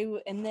a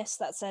clue in this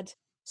that said,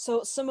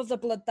 so some of the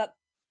blood that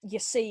you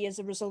see as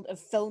a result of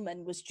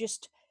filming was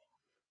just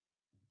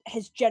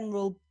his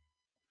general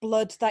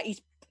blood that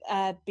he's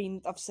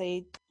been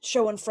obviously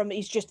showing from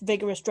he's just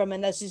vigorous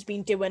drumming as he's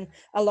been doing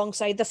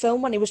alongside the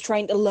film when he was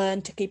trying to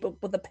learn to keep up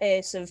with the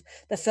pace of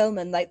the film.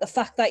 And like the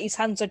fact that his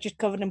hands are just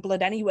covered in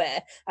blood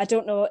anywhere, I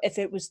don't know if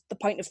it was the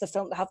point of the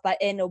film to have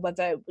that in or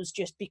whether it was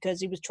just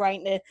because he was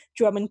trying to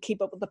drum and keep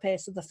up with the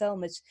pace of the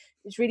film. It's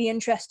really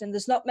interesting.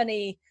 There's not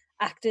many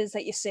actors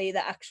that you see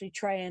that actually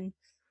try and,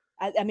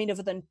 I mean,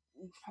 other than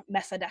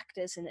method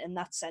actors in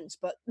that sense,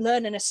 but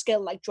learning a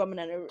skill like drumming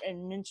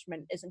an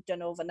instrument isn't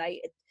done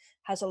overnight. It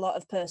has a lot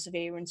of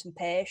perseverance and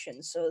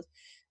patience. So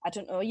I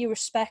don't know, you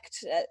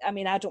respect, I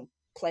mean, I don't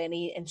play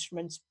any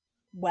instruments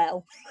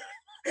well,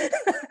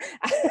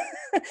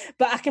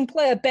 but I can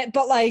play a bit.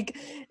 But like,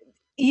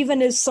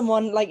 even as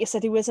someone, like you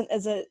said, who isn't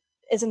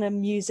a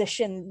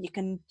musician, you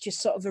can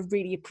just sort of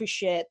really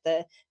appreciate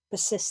the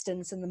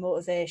persistence and the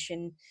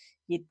motivation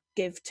you'd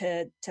give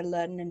to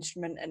learn an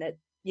instrument, and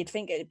you'd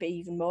think it'd be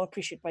even more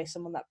appreciated by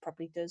someone that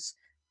probably does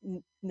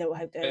know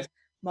how to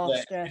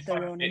master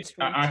their own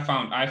instrument. I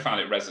found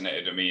it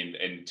resonated with me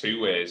in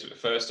two ways.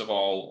 First of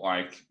all,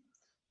 like,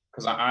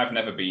 because I've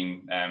never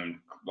been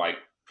like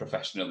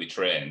professionally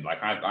trained.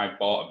 Like I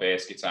bought a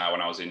bass guitar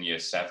when I was in year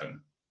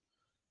 7,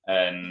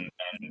 and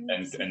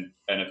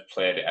have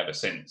played it ever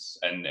since,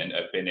 and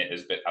I've been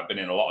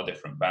in a lot of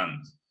different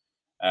bands,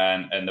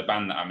 and the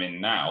band that I'm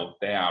in now,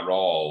 they are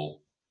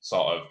all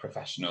sort of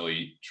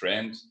professionally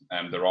trained,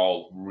 and they're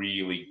all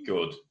really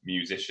good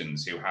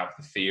musicians who have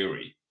the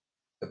theory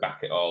to back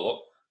it all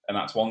up. And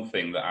that's one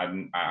thing that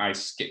I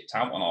skipped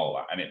out on all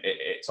that, and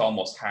it's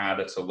almost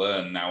harder to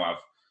learn now.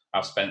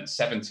 I've spent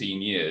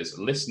 17 years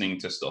listening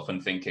to stuff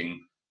and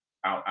thinking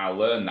I'll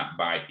learn that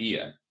by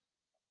ear.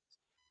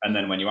 And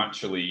then when you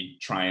actually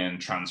try and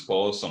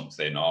transpose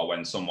something, or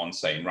when someone's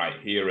saying, right,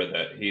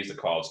 here's the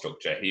chord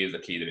structure, here's the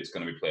key that it's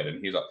going to be played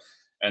in,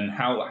 and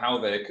how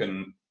they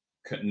can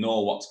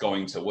know what's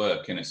going to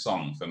work in a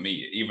song, for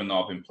me, even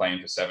though I've been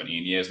playing for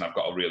 17 years and I've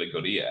got a really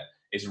good ear,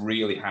 it's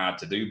really hard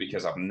to do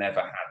because I've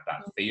never had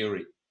that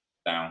theory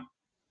down.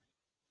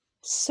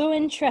 So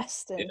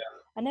interesting. Yeah.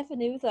 I never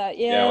knew that.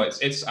 Yeah. Yeah,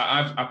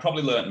 well, I've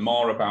probably learned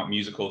more about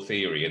musical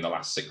theory in the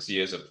last 6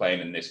 years of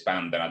playing in this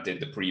band than I did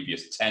the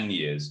previous 10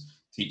 years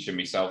teaching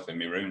myself in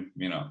my room,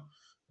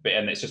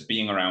 and it's just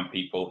being around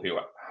people who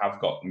have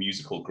got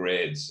musical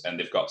grades,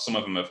 and some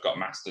of them have got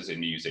masters in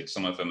music,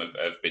 some of them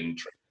have been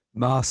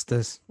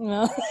masters.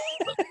 No.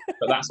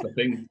 But that's the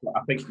thing.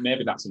 I think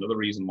maybe that's another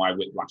reason why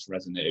Whiplash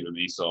resonated with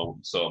me so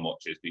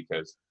much, is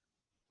because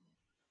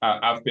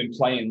I've been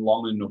playing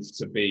long enough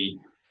to be,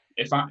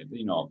 if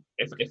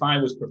I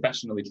was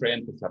professionally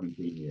trained for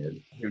 17 years,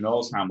 who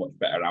knows how much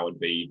better I would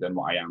be than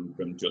what I am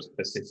from just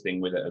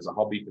persisting with it as a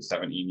hobby for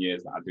 17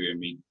 years that I do in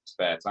my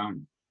spare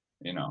time,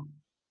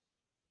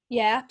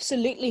 Yeah,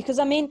 absolutely. Because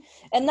I mean,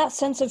 in that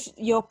sense of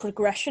your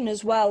progression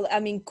as well, I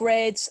mean,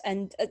 grades,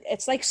 and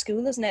it's like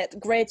school, isn't it?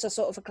 Grades are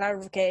sort of a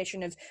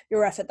clarification of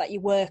your effort that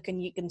you work,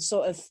 and you can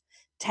sort of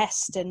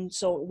test and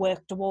sort of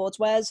work towards.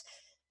 Whereas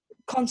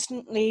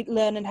constantly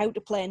learning how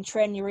to play and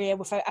train your ear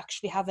without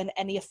actually having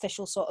any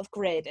official sort of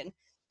grading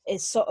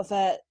is sort of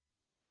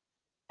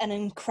an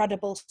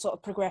incredible sort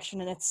of progression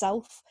in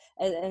itself,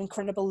 an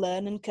incredible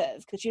learning curve,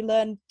 because you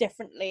learn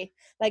differently.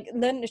 Like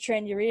learning to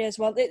train your ear as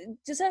well. Do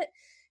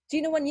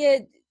you know when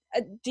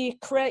do you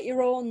create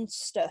your own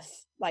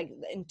stuff, like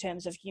in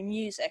terms of your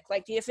music?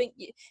 Like, do you think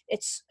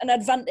it's an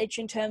advantage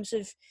in terms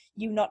of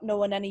you not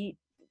knowing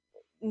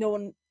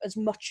as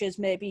much as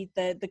maybe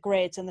the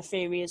grades and the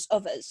theory as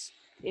others?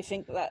 Do you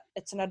think that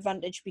it's an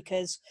advantage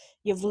because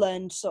you've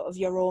learned sort of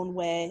your own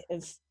way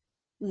of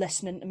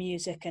listening to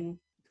music and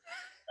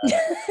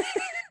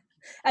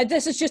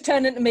this is just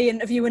turning into me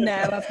interviewing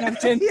now. I've never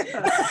done.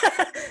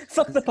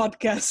 Fuck the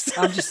podcast.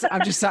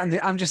 I'm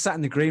just sat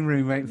in the green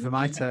room waiting for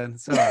my turn.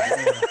 It's all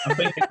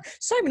right.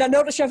 Simon, I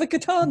noticed you have a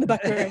guitar in the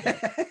background.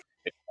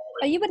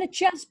 Are you in a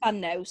jazz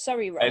band now?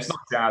 Sorry, Ross. It's not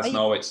jazz,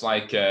 no. It's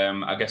like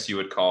I guess you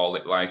would call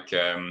it like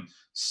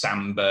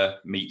samba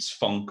meets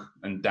funk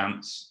and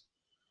dance.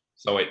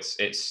 So it's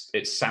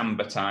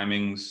samba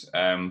timings,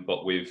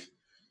 but we're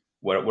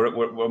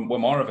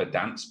more of a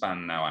dance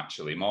band now,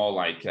 actually, more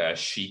like a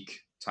chic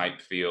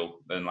type feel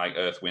than like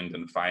Earth, Wind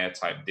and Fire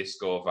type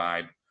disco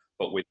vibe,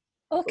 but with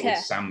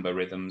samba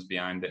rhythms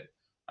behind it.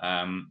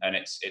 And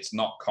it's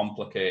not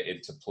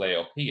complicated to play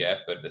up here,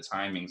 but the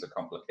timings are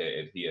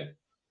complicated here.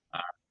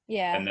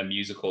 And the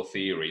musical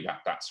theory,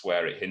 that's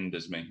where it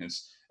hinders me.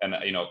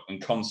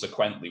 And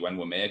consequently, when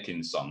we're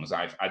making songs,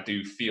 I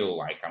do feel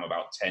like I'm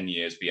about 10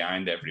 years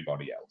behind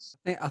everybody else.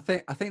 I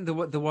think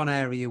the one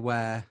area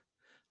where,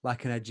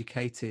 like, an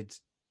educated,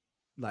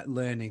 like,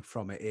 learning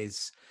from it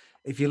is,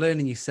 if you're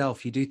learning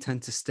yourself, you do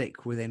tend to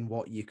stick within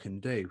what you can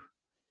do,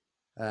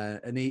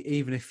 and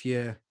even if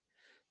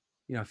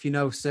if you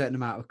know a certain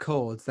amount of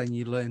chords, then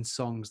you learn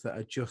songs that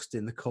are just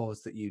in the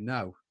chords that you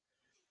know.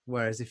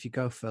 Whereas if you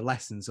go for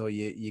lessons, or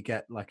you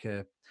get like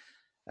a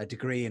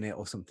degree in it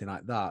or something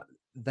like that,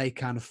 they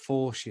kind of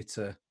force you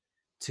to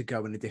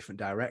go in a different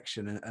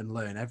direction and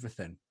learn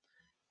everything,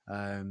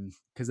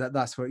 because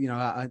that's what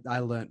I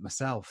learned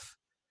myself.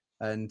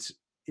 And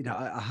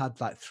I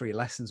had like 3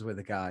 lessons with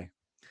a guy,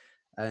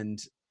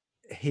 and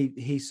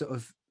he sort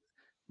of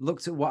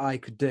looked at what I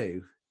could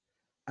do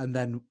and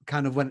then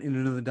kind of went in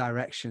another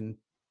direction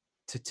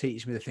to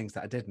teach me the things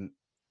that I didn't.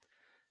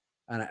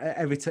 And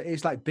every time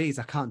it's like B's.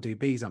 I can't do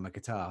B's on my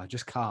guitar. I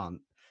just can't.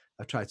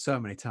 I've tried so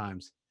many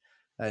times.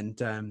 And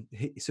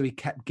so he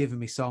kept giving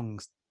me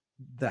songs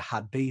that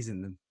had B's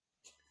in them.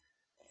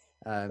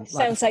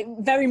 Sounds like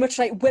very much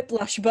like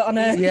Whiplash, but on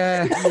a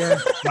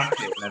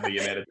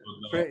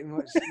pretty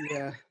much,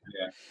 yeah.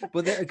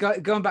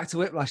 But going back to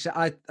Whiplash,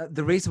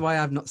 the reason why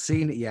I've not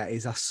seen it yet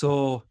is I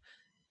saw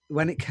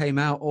when it came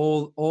out,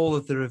 all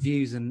of the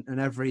reviews and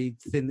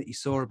everything that you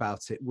saw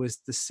about it was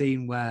the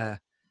scene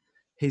where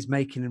he's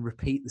making him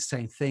repeat the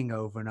same thing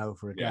over and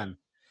over again,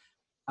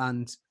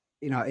 and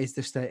is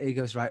this he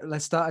goes, right,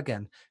 let's start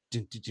again.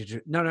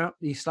 No,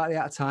 you're slightly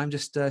out of time,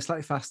 just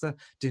slightly faster.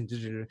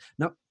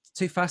 No,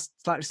 too fast,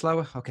 slightly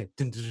slower. Okay.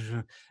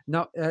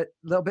 No, a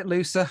little bit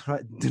looser.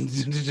 Right.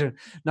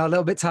 No, a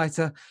little bit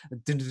tighter.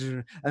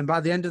 And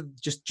by the end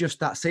of just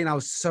that scene, I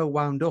was so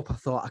wound up, I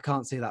thought, I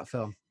can't see that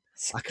film.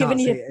 I can't Giving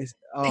see you it.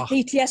 Oh.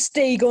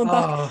 PTSD going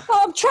back. Oh.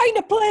 Oh, I'm trying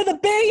to play the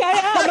B.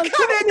 I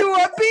can't do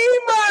a B,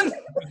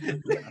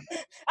 man.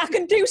 I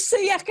can do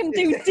C. I can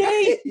do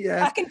D.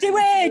 Yeah. I can do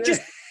A.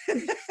 Just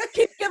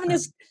keep giving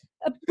us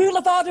a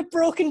boulevard of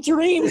broken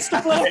dreams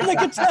to play on the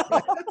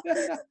guitar.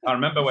 I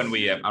remember when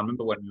we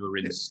were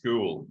in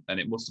school, and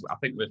it must have, I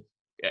think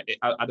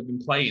I'd have been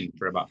playing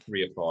for about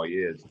 3 or 4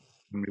 years.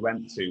 And we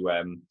went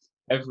to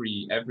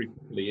every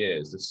couple of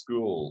years, the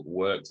school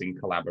worked in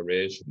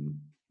collaboration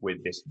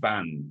with this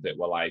band that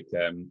were like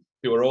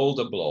they were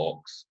older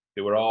blokes.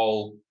 They were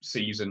all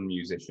seasoned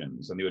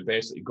musicians, and they would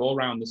basically go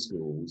around the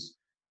schools,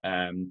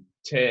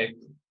 take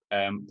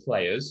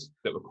players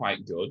that were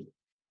quite good,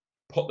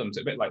 put them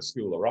to a bit like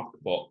School of Rock,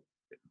 but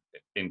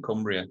in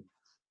Cumbria,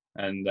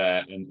 and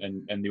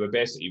they would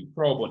basically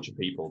throw a bunch of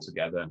people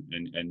together,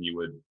 and you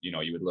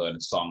would learn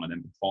a song and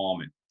then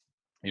perform it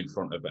in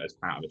front of, as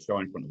part of a show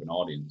in front of an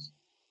audience.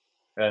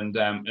 And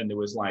there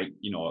was like,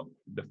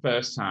 the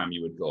first time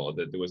you would go,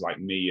 that there was like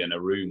me in a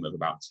room of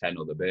about 10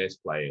 other bass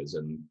players,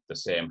 and the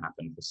same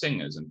happened for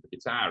singers and for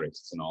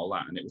guitarists and all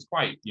that. And it was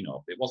quite,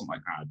 it wasn't like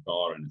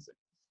hardcore or anything.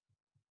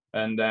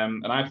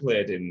 And I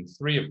played in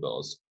 3 of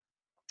those.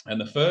 And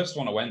the first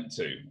one I went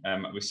to,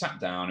 we sat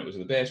down, it was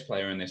the bass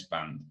player in this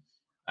band.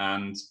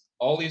 And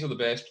all these other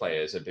bass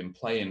players had been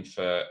playing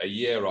for a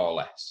year or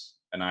less.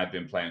 And I'd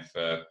been playing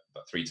for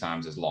about 3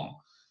 times as long.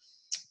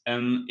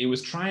 And he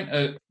was trying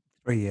to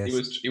 3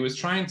 years. He was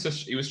trying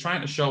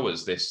to show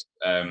us this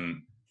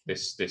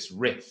this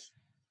riff,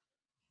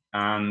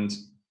 and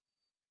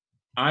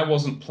I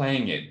wasn't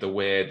playing it the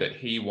way that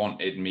he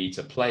wanted me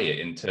to play it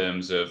in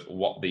terms of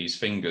what these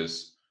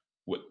fingers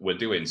were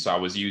doing. So I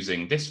was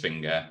using this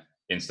finger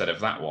instead of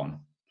that one,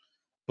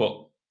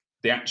 but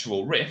the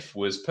actual riff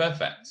was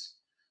perfect.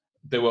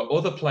 There were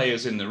other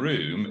players in the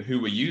room who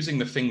were using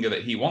the finger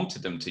that he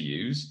wanted them to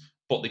use,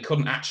 but they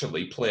couldn't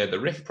actually play the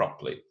riff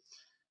properly.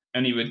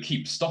 And he would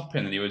keep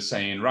stopping, and he was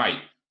saying, right,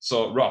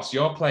 so Ross,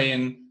 you're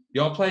playing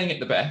it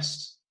the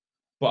best,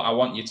 but I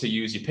want you to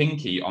use your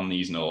pinky on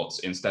these notes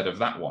instead of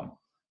that one.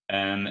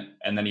 And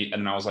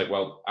I was like,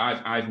 well,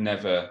 I've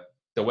never,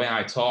 the way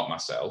I taught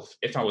myself,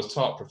 if I was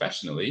taught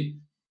professionally,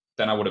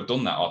 then I would have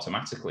done that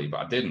automatically, but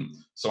I didn't.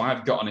 So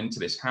I've gotten into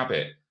this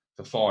habit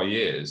for 4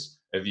 years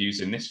of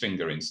using this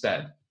finger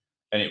instead.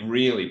 And it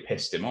really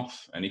pissed him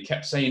off. And he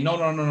kept saying,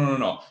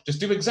 no. Just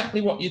do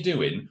exactly what you're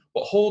doing,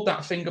 but hold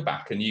that finger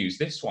back and use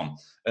this one.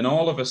 And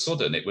all of a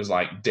sudden, it was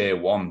like day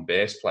one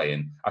bass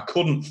playing. I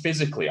couldn't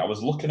physically. I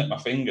was looking at my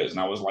fingers, and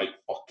I was like,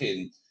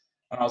 and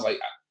I was like,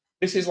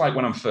 this is like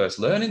when I'm first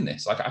learning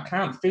this. Like, I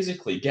can't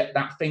physically get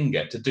that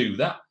finger to do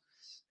that.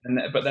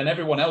 But then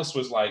everyone else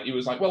was like, he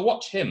was like, well,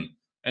 watch him.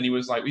 And he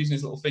was like using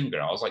his little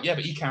finger. I was like, yeah,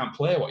 but he can't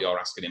play what you're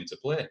asking him to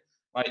play.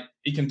 Like,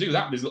 he can do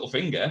that with his little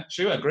finger.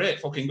 Sure, great,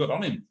 fucking good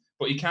on him.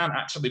 But he can't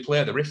actually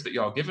play the riff that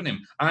you're giving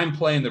him. I'm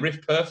playing the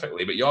riff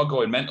perfectly, but you're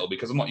going mental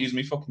because I'm not using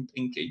my fucking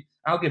pinky.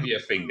 I'll give you a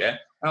finger.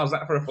 How's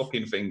that for a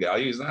fucking finger? I'll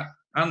use that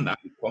and that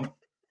one.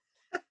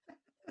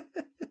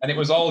 And it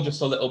was all just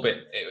a little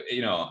bit,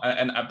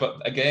 but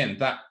again,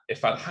 that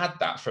if I'd had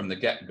that from the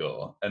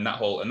get-go, and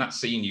that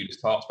scene you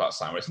just talked about,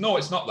 Simon, it's no,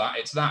 it's not that,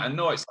 it's that, and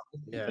no, it's that,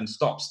 yeah. And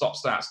stop, start.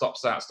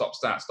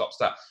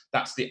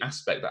 That's the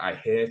aspect that I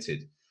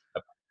hated.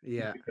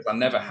 Yeah, because I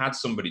never had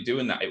somebody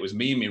doing that. It was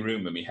me in my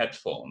room with my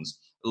headphones,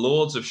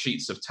 loads of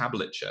sheets of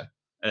tablature,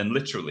 and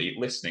literally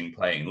listening,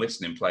 playing,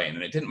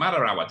 and it didn't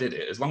matter how I did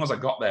it, as long as I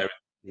got there,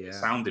 it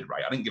sounded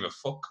right. I didn't give a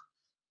fuck.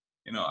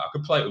 I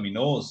could play it with my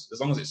nose as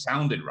long as it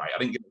sounded right. I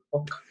didn't give a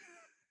fuck.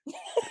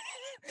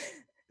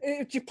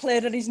 You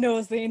played at his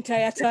nose the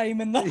entire time,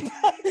 and that.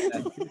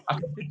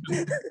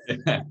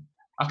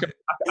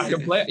 I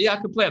can play. Yeah, I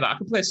can play that. I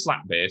can play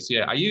slap bass.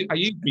 Yeah, I use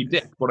my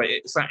dick, but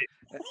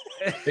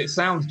it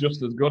sounds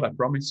just as good. I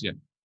promise you.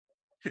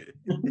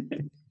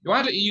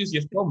 Why don't you use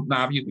your thumb?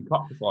 Nah, I've used my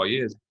cock for 4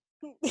 years.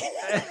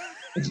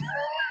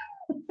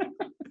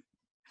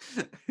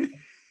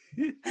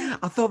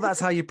 I thought that's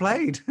how you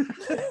played.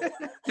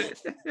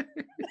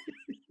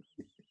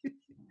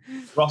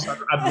 Ross,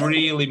 I'd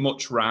really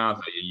much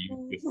rather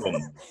you use your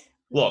thumb.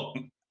 Look,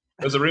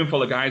 there's a room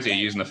full of guys here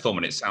using a thumb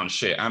and it sounds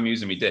shit. I'm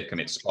using my dick and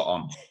it's spot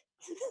on.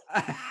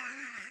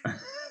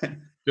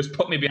 Just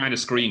put me behind a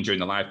screen during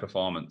the live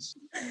performance.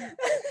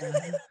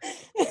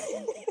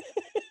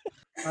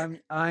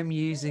 I'm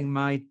using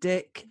my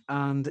dick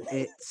and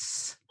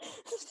it's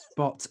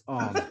spot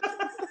on.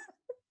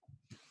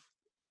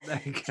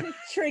 There you go.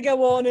 Trigger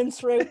warning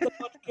throughout the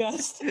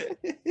podcast.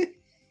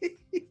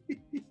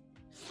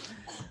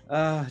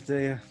 Oh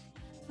dear.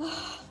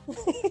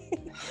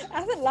 I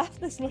haven't laughed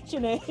this much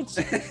in age.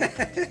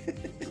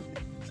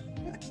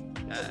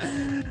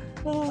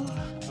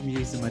 I'm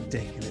using my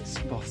dick and it's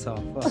spot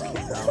on. Fucking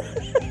hell.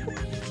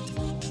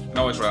 You can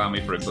always rely on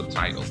me for a good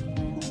title.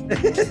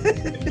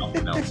 If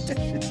nothing else.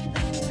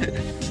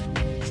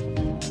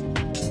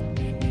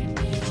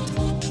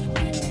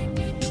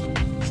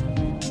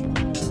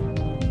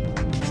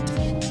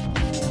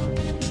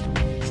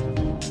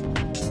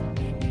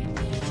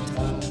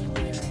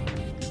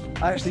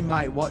 I actually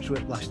might watch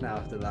Whiplash now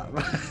after that.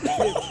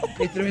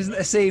 If there isn't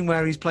a scene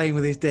where he's playing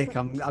with his dick,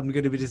 I'm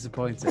going to be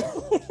disappointed.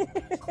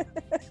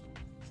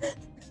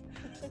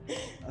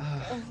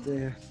 Oh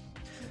dear.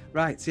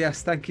 Right.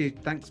 Yes. Thank you.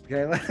 Thanks,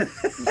 Michaela.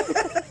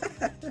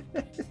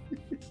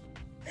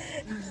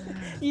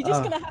 You're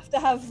just gonna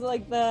have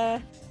like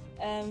the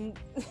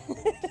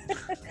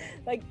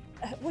like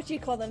what do you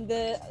call them,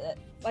 the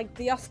like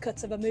the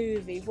offcuts of a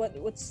movie.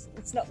 What's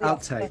it's not the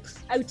Outtakes.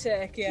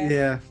 Outtake, yeah.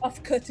 Yeah.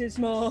 Offcut is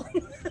more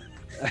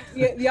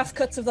the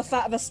offcuts of the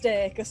fat of a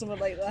steak or something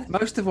like that.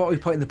 Most of what we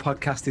put in the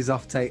podcast is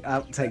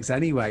outtakes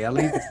anyway. I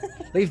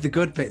leave the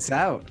good bits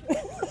out.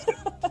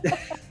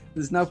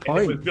 There's no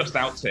point. If it was just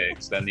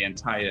outtakes, then the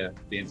entire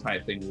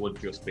thing would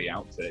just be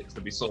outtakes.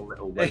 There'd be so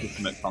little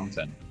legitimate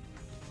content.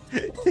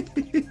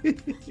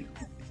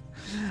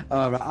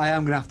 All right, I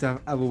am gonna have to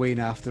have a wee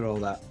now after all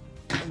that.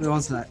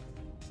 One sec.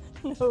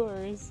 No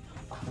worries.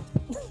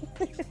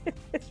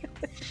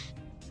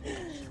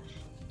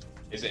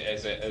 Is it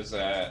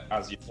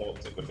as you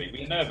thought it would be? Were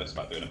you nervous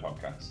about doing a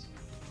podcast?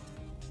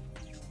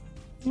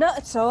 Not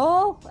at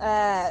all.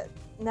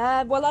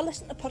 Nah. Well, I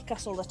listen to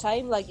podcasts all the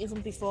time. Like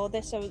even before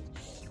this, So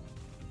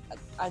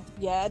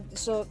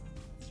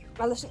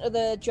I listen to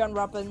the John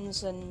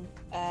Robbins and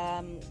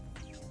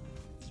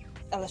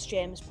Ellis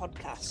James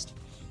podcast.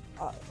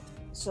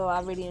 So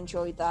I really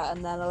enjoyed that,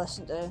 and then I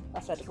listened to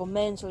Athletical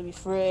Mints all the way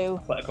through.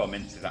 Athletical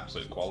Mints is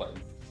absolute quality.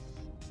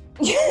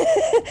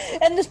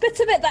 And there's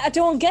bits of it that I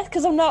don't get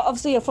because I'm not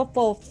obviously a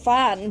football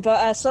fan, but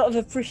I sort of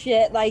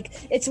appreciate, like,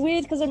 it's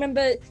weird because I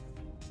remember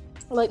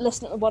like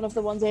listening to one of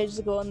the ones ages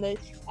ago, and they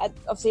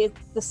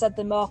said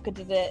they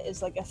marketed it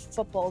as like a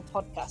football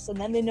podcast, and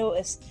then they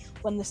noticed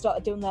when they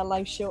started doing their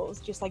live shows,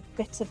 just like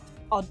bits of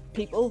odd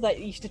people that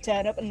used to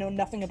turn up and know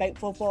nothing about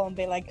football and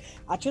be like,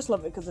 I just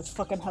love it because it's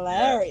fucking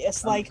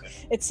hilarious. Yeah, like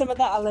it's some of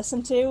that I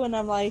listen to, and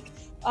I'm like,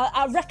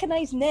 I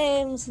recognise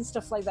names and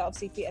stuff like that.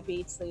 Obviously Peter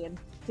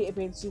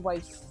Beardsley's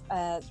wife,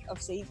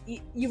 obviously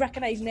you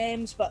recognise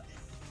names, but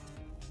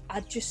I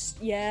just,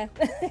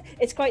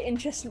 it's quite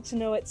interesting to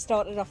know it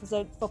started off as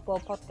a football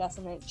podcast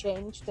and then it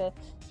changed to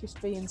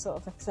just being sort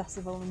of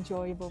accessible and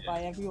enjoyable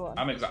by everyone.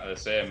 I'm exactly the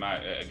same. My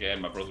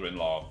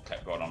brother-in-law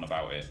kept going on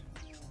about it,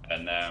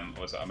 and I'm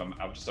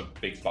just a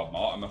big Bob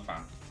Mortimer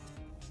fan.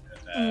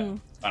 And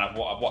I've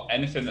watched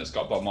anything that's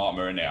got Bob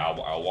Mortimer in it,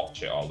 I'll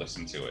watch it or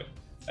listen to it.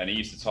 And he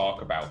used to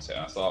talk about it,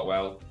 and I thought,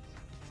 well,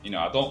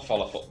 I don't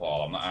follow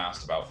football. I'm not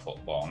asked about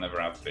football. I never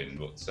have been.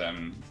 But,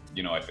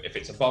 if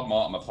it's a Bob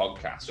Mortimer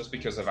podcast, just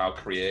because of how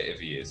creative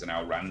he is and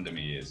how random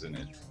he is, and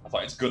I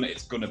thought it's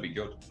gonna be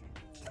good.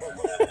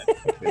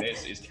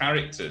 It's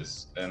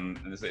characters and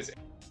it's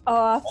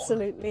oh,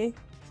 absolutely.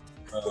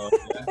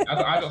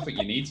 I don't think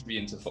you need to be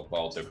into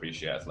football to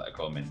appreciate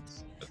Athletical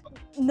Mints.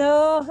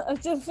 No, I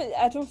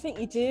don't think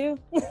you do.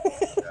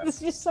 There's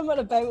just something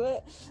about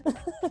it.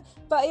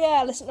 But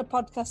yeah, I listen to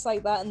podcasts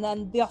like that, and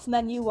then the Off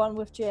Menu one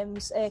with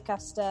James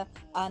Acaster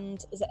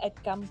and is it Ed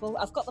Gamble?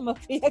 I've got them up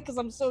here because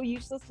I'm so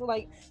useless to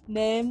like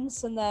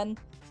names. And then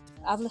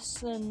I've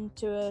listened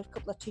to a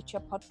couple of teacher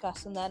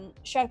podcasts, and then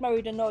Shag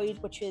Married Annoyed,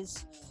 which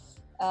is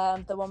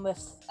the one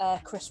with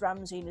Chris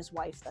Ramsey and his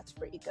wife. That's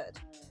pretty good.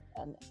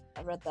 And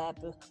I read their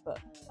book, but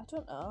I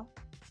don't know.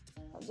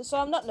 So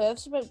I'm not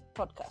nervous about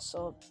podcasts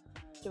or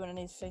doing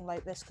anything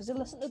like this because I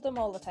listen to them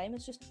all the time.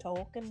 It's just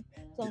talking.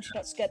 As long as you're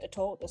not scared to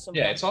talk to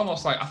someone. Yeah, it's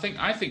almost like I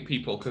think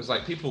people, because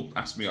like people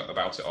ask me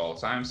about it all the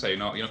time, say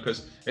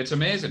because it's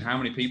amazing how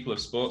many people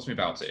have spoken to me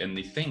about it, and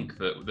they think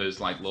that there's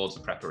like loads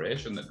of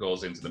preparation that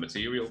goes into the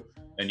material,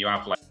 and you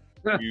have like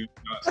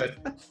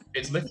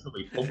it's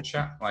literally pub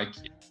chat, like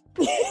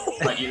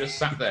you just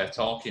sat there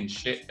talking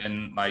shit,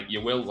 and like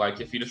you will, like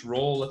if you just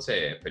roll a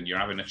tape and you're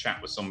having a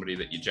chat with somebody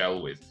that you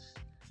gel with,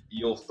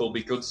 there'll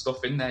be good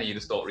stuff in there. You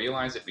just don't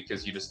realise it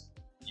because you just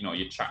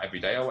you chat every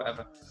day or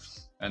whatever.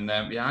 And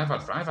I've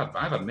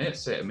had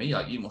mates say to me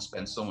like, you must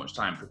spend so much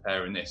time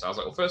preparing this. I was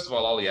like, well, first of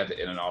all the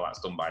editing and all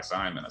that's done by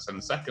Simon. I said,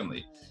 and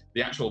secondly,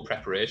 the actual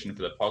preparation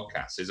for the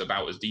podcast is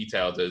about as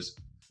detailed as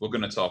we're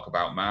going to talk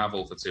about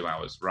Marvel for 2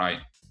 hours, right?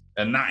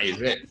 And that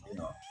is it.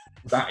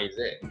 That is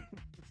it.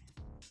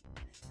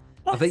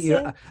 I think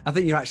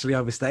you're actually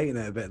overstating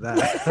it a bit there.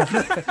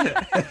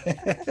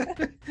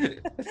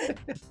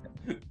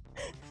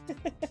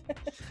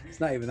 It's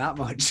not even that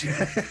much.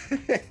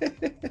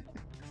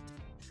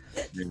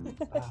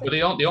 But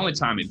the only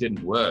time it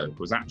didn't work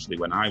was actually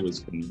when I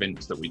was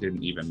convinced that we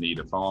didn't even need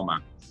a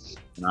format,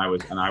 and I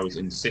was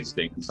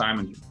insisting. And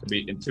Simon,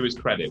 to his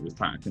credit, was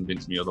trying to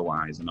convince me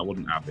otherwise, and I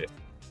wouldn't have it.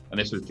 And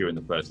this was during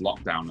the first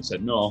lockdown. I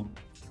said, no,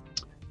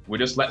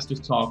 let's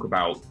just talk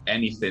about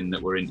anything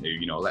that we're into.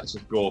 Let's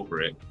just go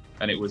for it.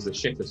 And it was the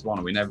shittest one,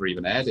 and we never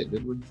even aired it,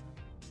 did we?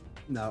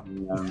 No.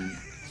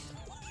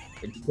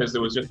 Because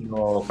there was just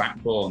no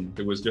backbone.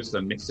 There was just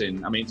a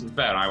missing. I mean, to be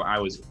fair, I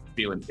was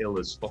feeling ill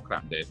as fuck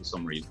that day for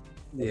some reason.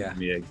 Yeah.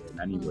 Me again,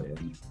 anyway.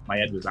 And my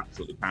head was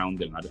absolutely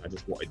pounding. I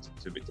just wanted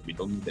to be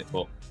done with it.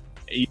 But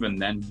even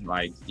then,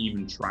 like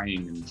even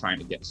trying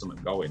to get something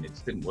going, it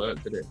just didn't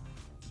work, did it?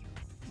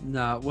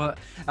 No, well,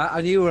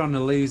 I knew you were on a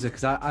loser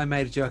because I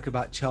made a joke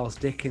about Charles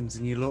Dickens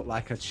and you looked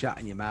like I'd shat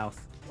in your mouth.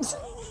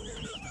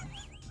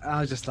 I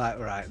was just like,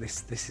 right,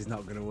 this is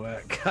not going to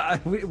work.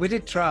 we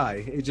did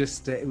try.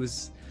 It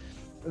was.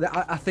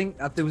 I think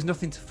there was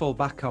nothing to fall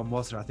back on,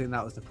 was there? I think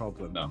that was the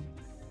problem. No.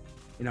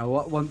 You know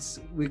what? Once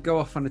we go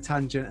off on a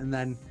tangent and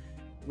then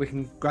we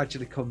can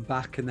gradually come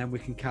back and then we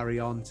can carry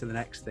on to the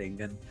next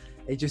thing. And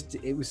it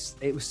was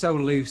so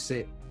loose.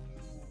 It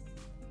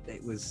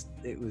was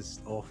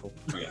awful.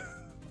 Yeah.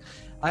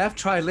 I have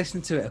tried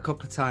listening to it a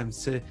couple of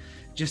times to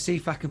just see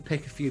if I can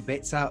pick a few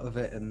bits out of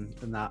it and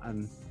that,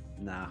 and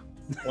nah.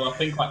 Well, I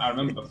think I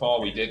remember before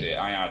we did it,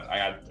 I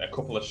had a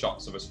couple of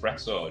shots of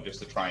espresso just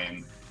to try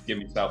and give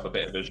myself a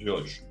bit of a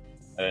judge,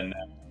 and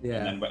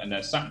then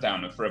I sat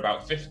down, and for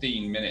about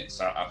 15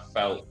 minutes I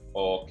felt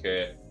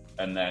okay,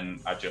 and then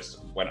I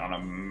just went on a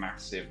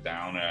massive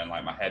downer, and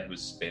like my head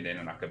was spinning,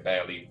 and I could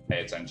barely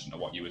pay attention to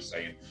what you were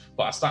saying.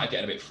 But I started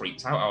getting a bit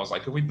freaked out. I was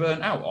like, "Have we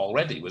burnt out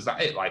already? Was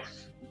that it? Like,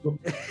 the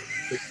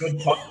good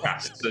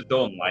podcasts are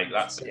done. Like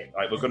that's it.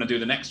 Like we're going to do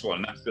the next one,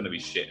 and that's going to be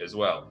shit as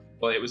well."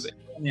 But it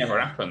only ever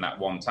happened that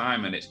one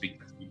time, and it's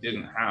because we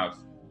didn't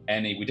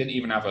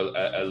even have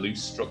a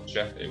loose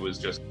structure. It was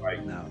just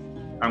like, no.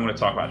 I'm going to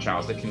talk about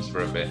Charles Dickens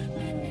for a bit.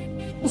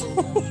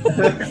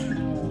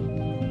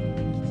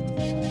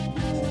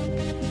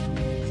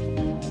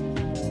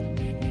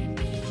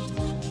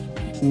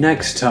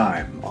 Next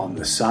time on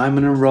the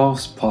Simon and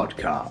Ross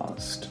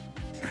podcast.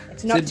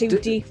 It's not too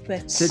deep.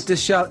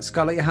 Does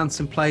Scarlett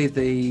Johansson play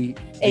the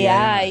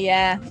AI?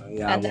 Yeah.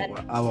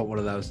 I want one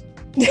of those.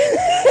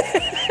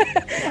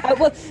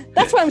 Well,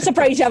 that's why I'm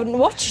surprised you haven't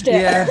watched it.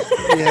 Yeah.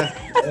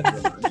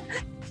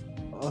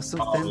 Or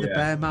something, the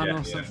Bear Man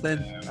or something.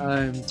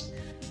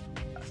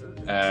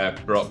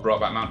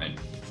 Brokeback Mountain.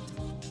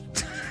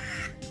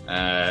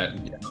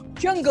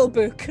 Jungle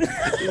Book.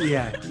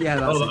 yeah,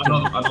 that's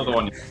another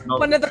one.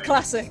 One of the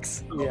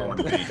classics.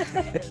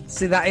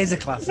 See, that is a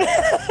classic.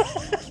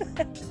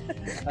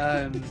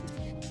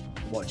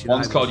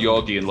 One's called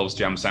Yogi and Loves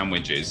Jam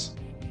Sandwiches.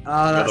 The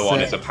other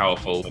one is a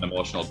powerful and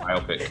emotional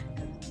biopic.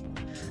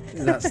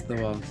 That's the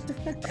one.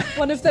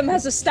 One of them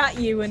has a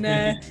statue in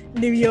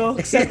New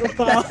York Central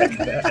Park.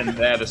 And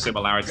there the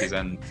similarities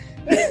end.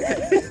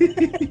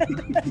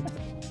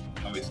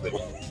 Obviously,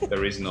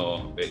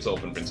 it's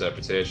open for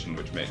interpretation,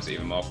 which makes it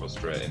even more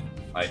frustrating.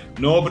 Like,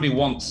 nobody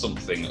wants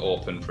something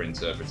open for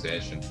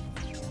interpretation.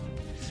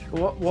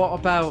 What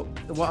about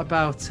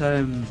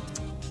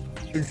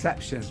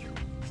Inception?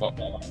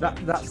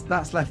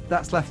 That's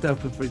left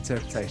open for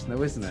interpretation,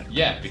 though, isn't it?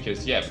 Yeah,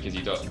 because you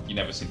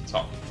never see the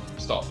top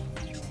stop.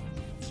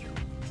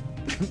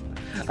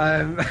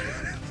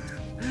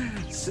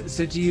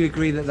 So do you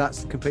agree that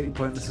that's completely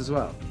pointless as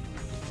well?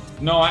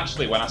 No,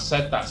 actually, when I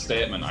said that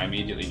statement, I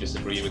immediately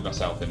disagreed with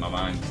myself in my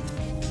mind.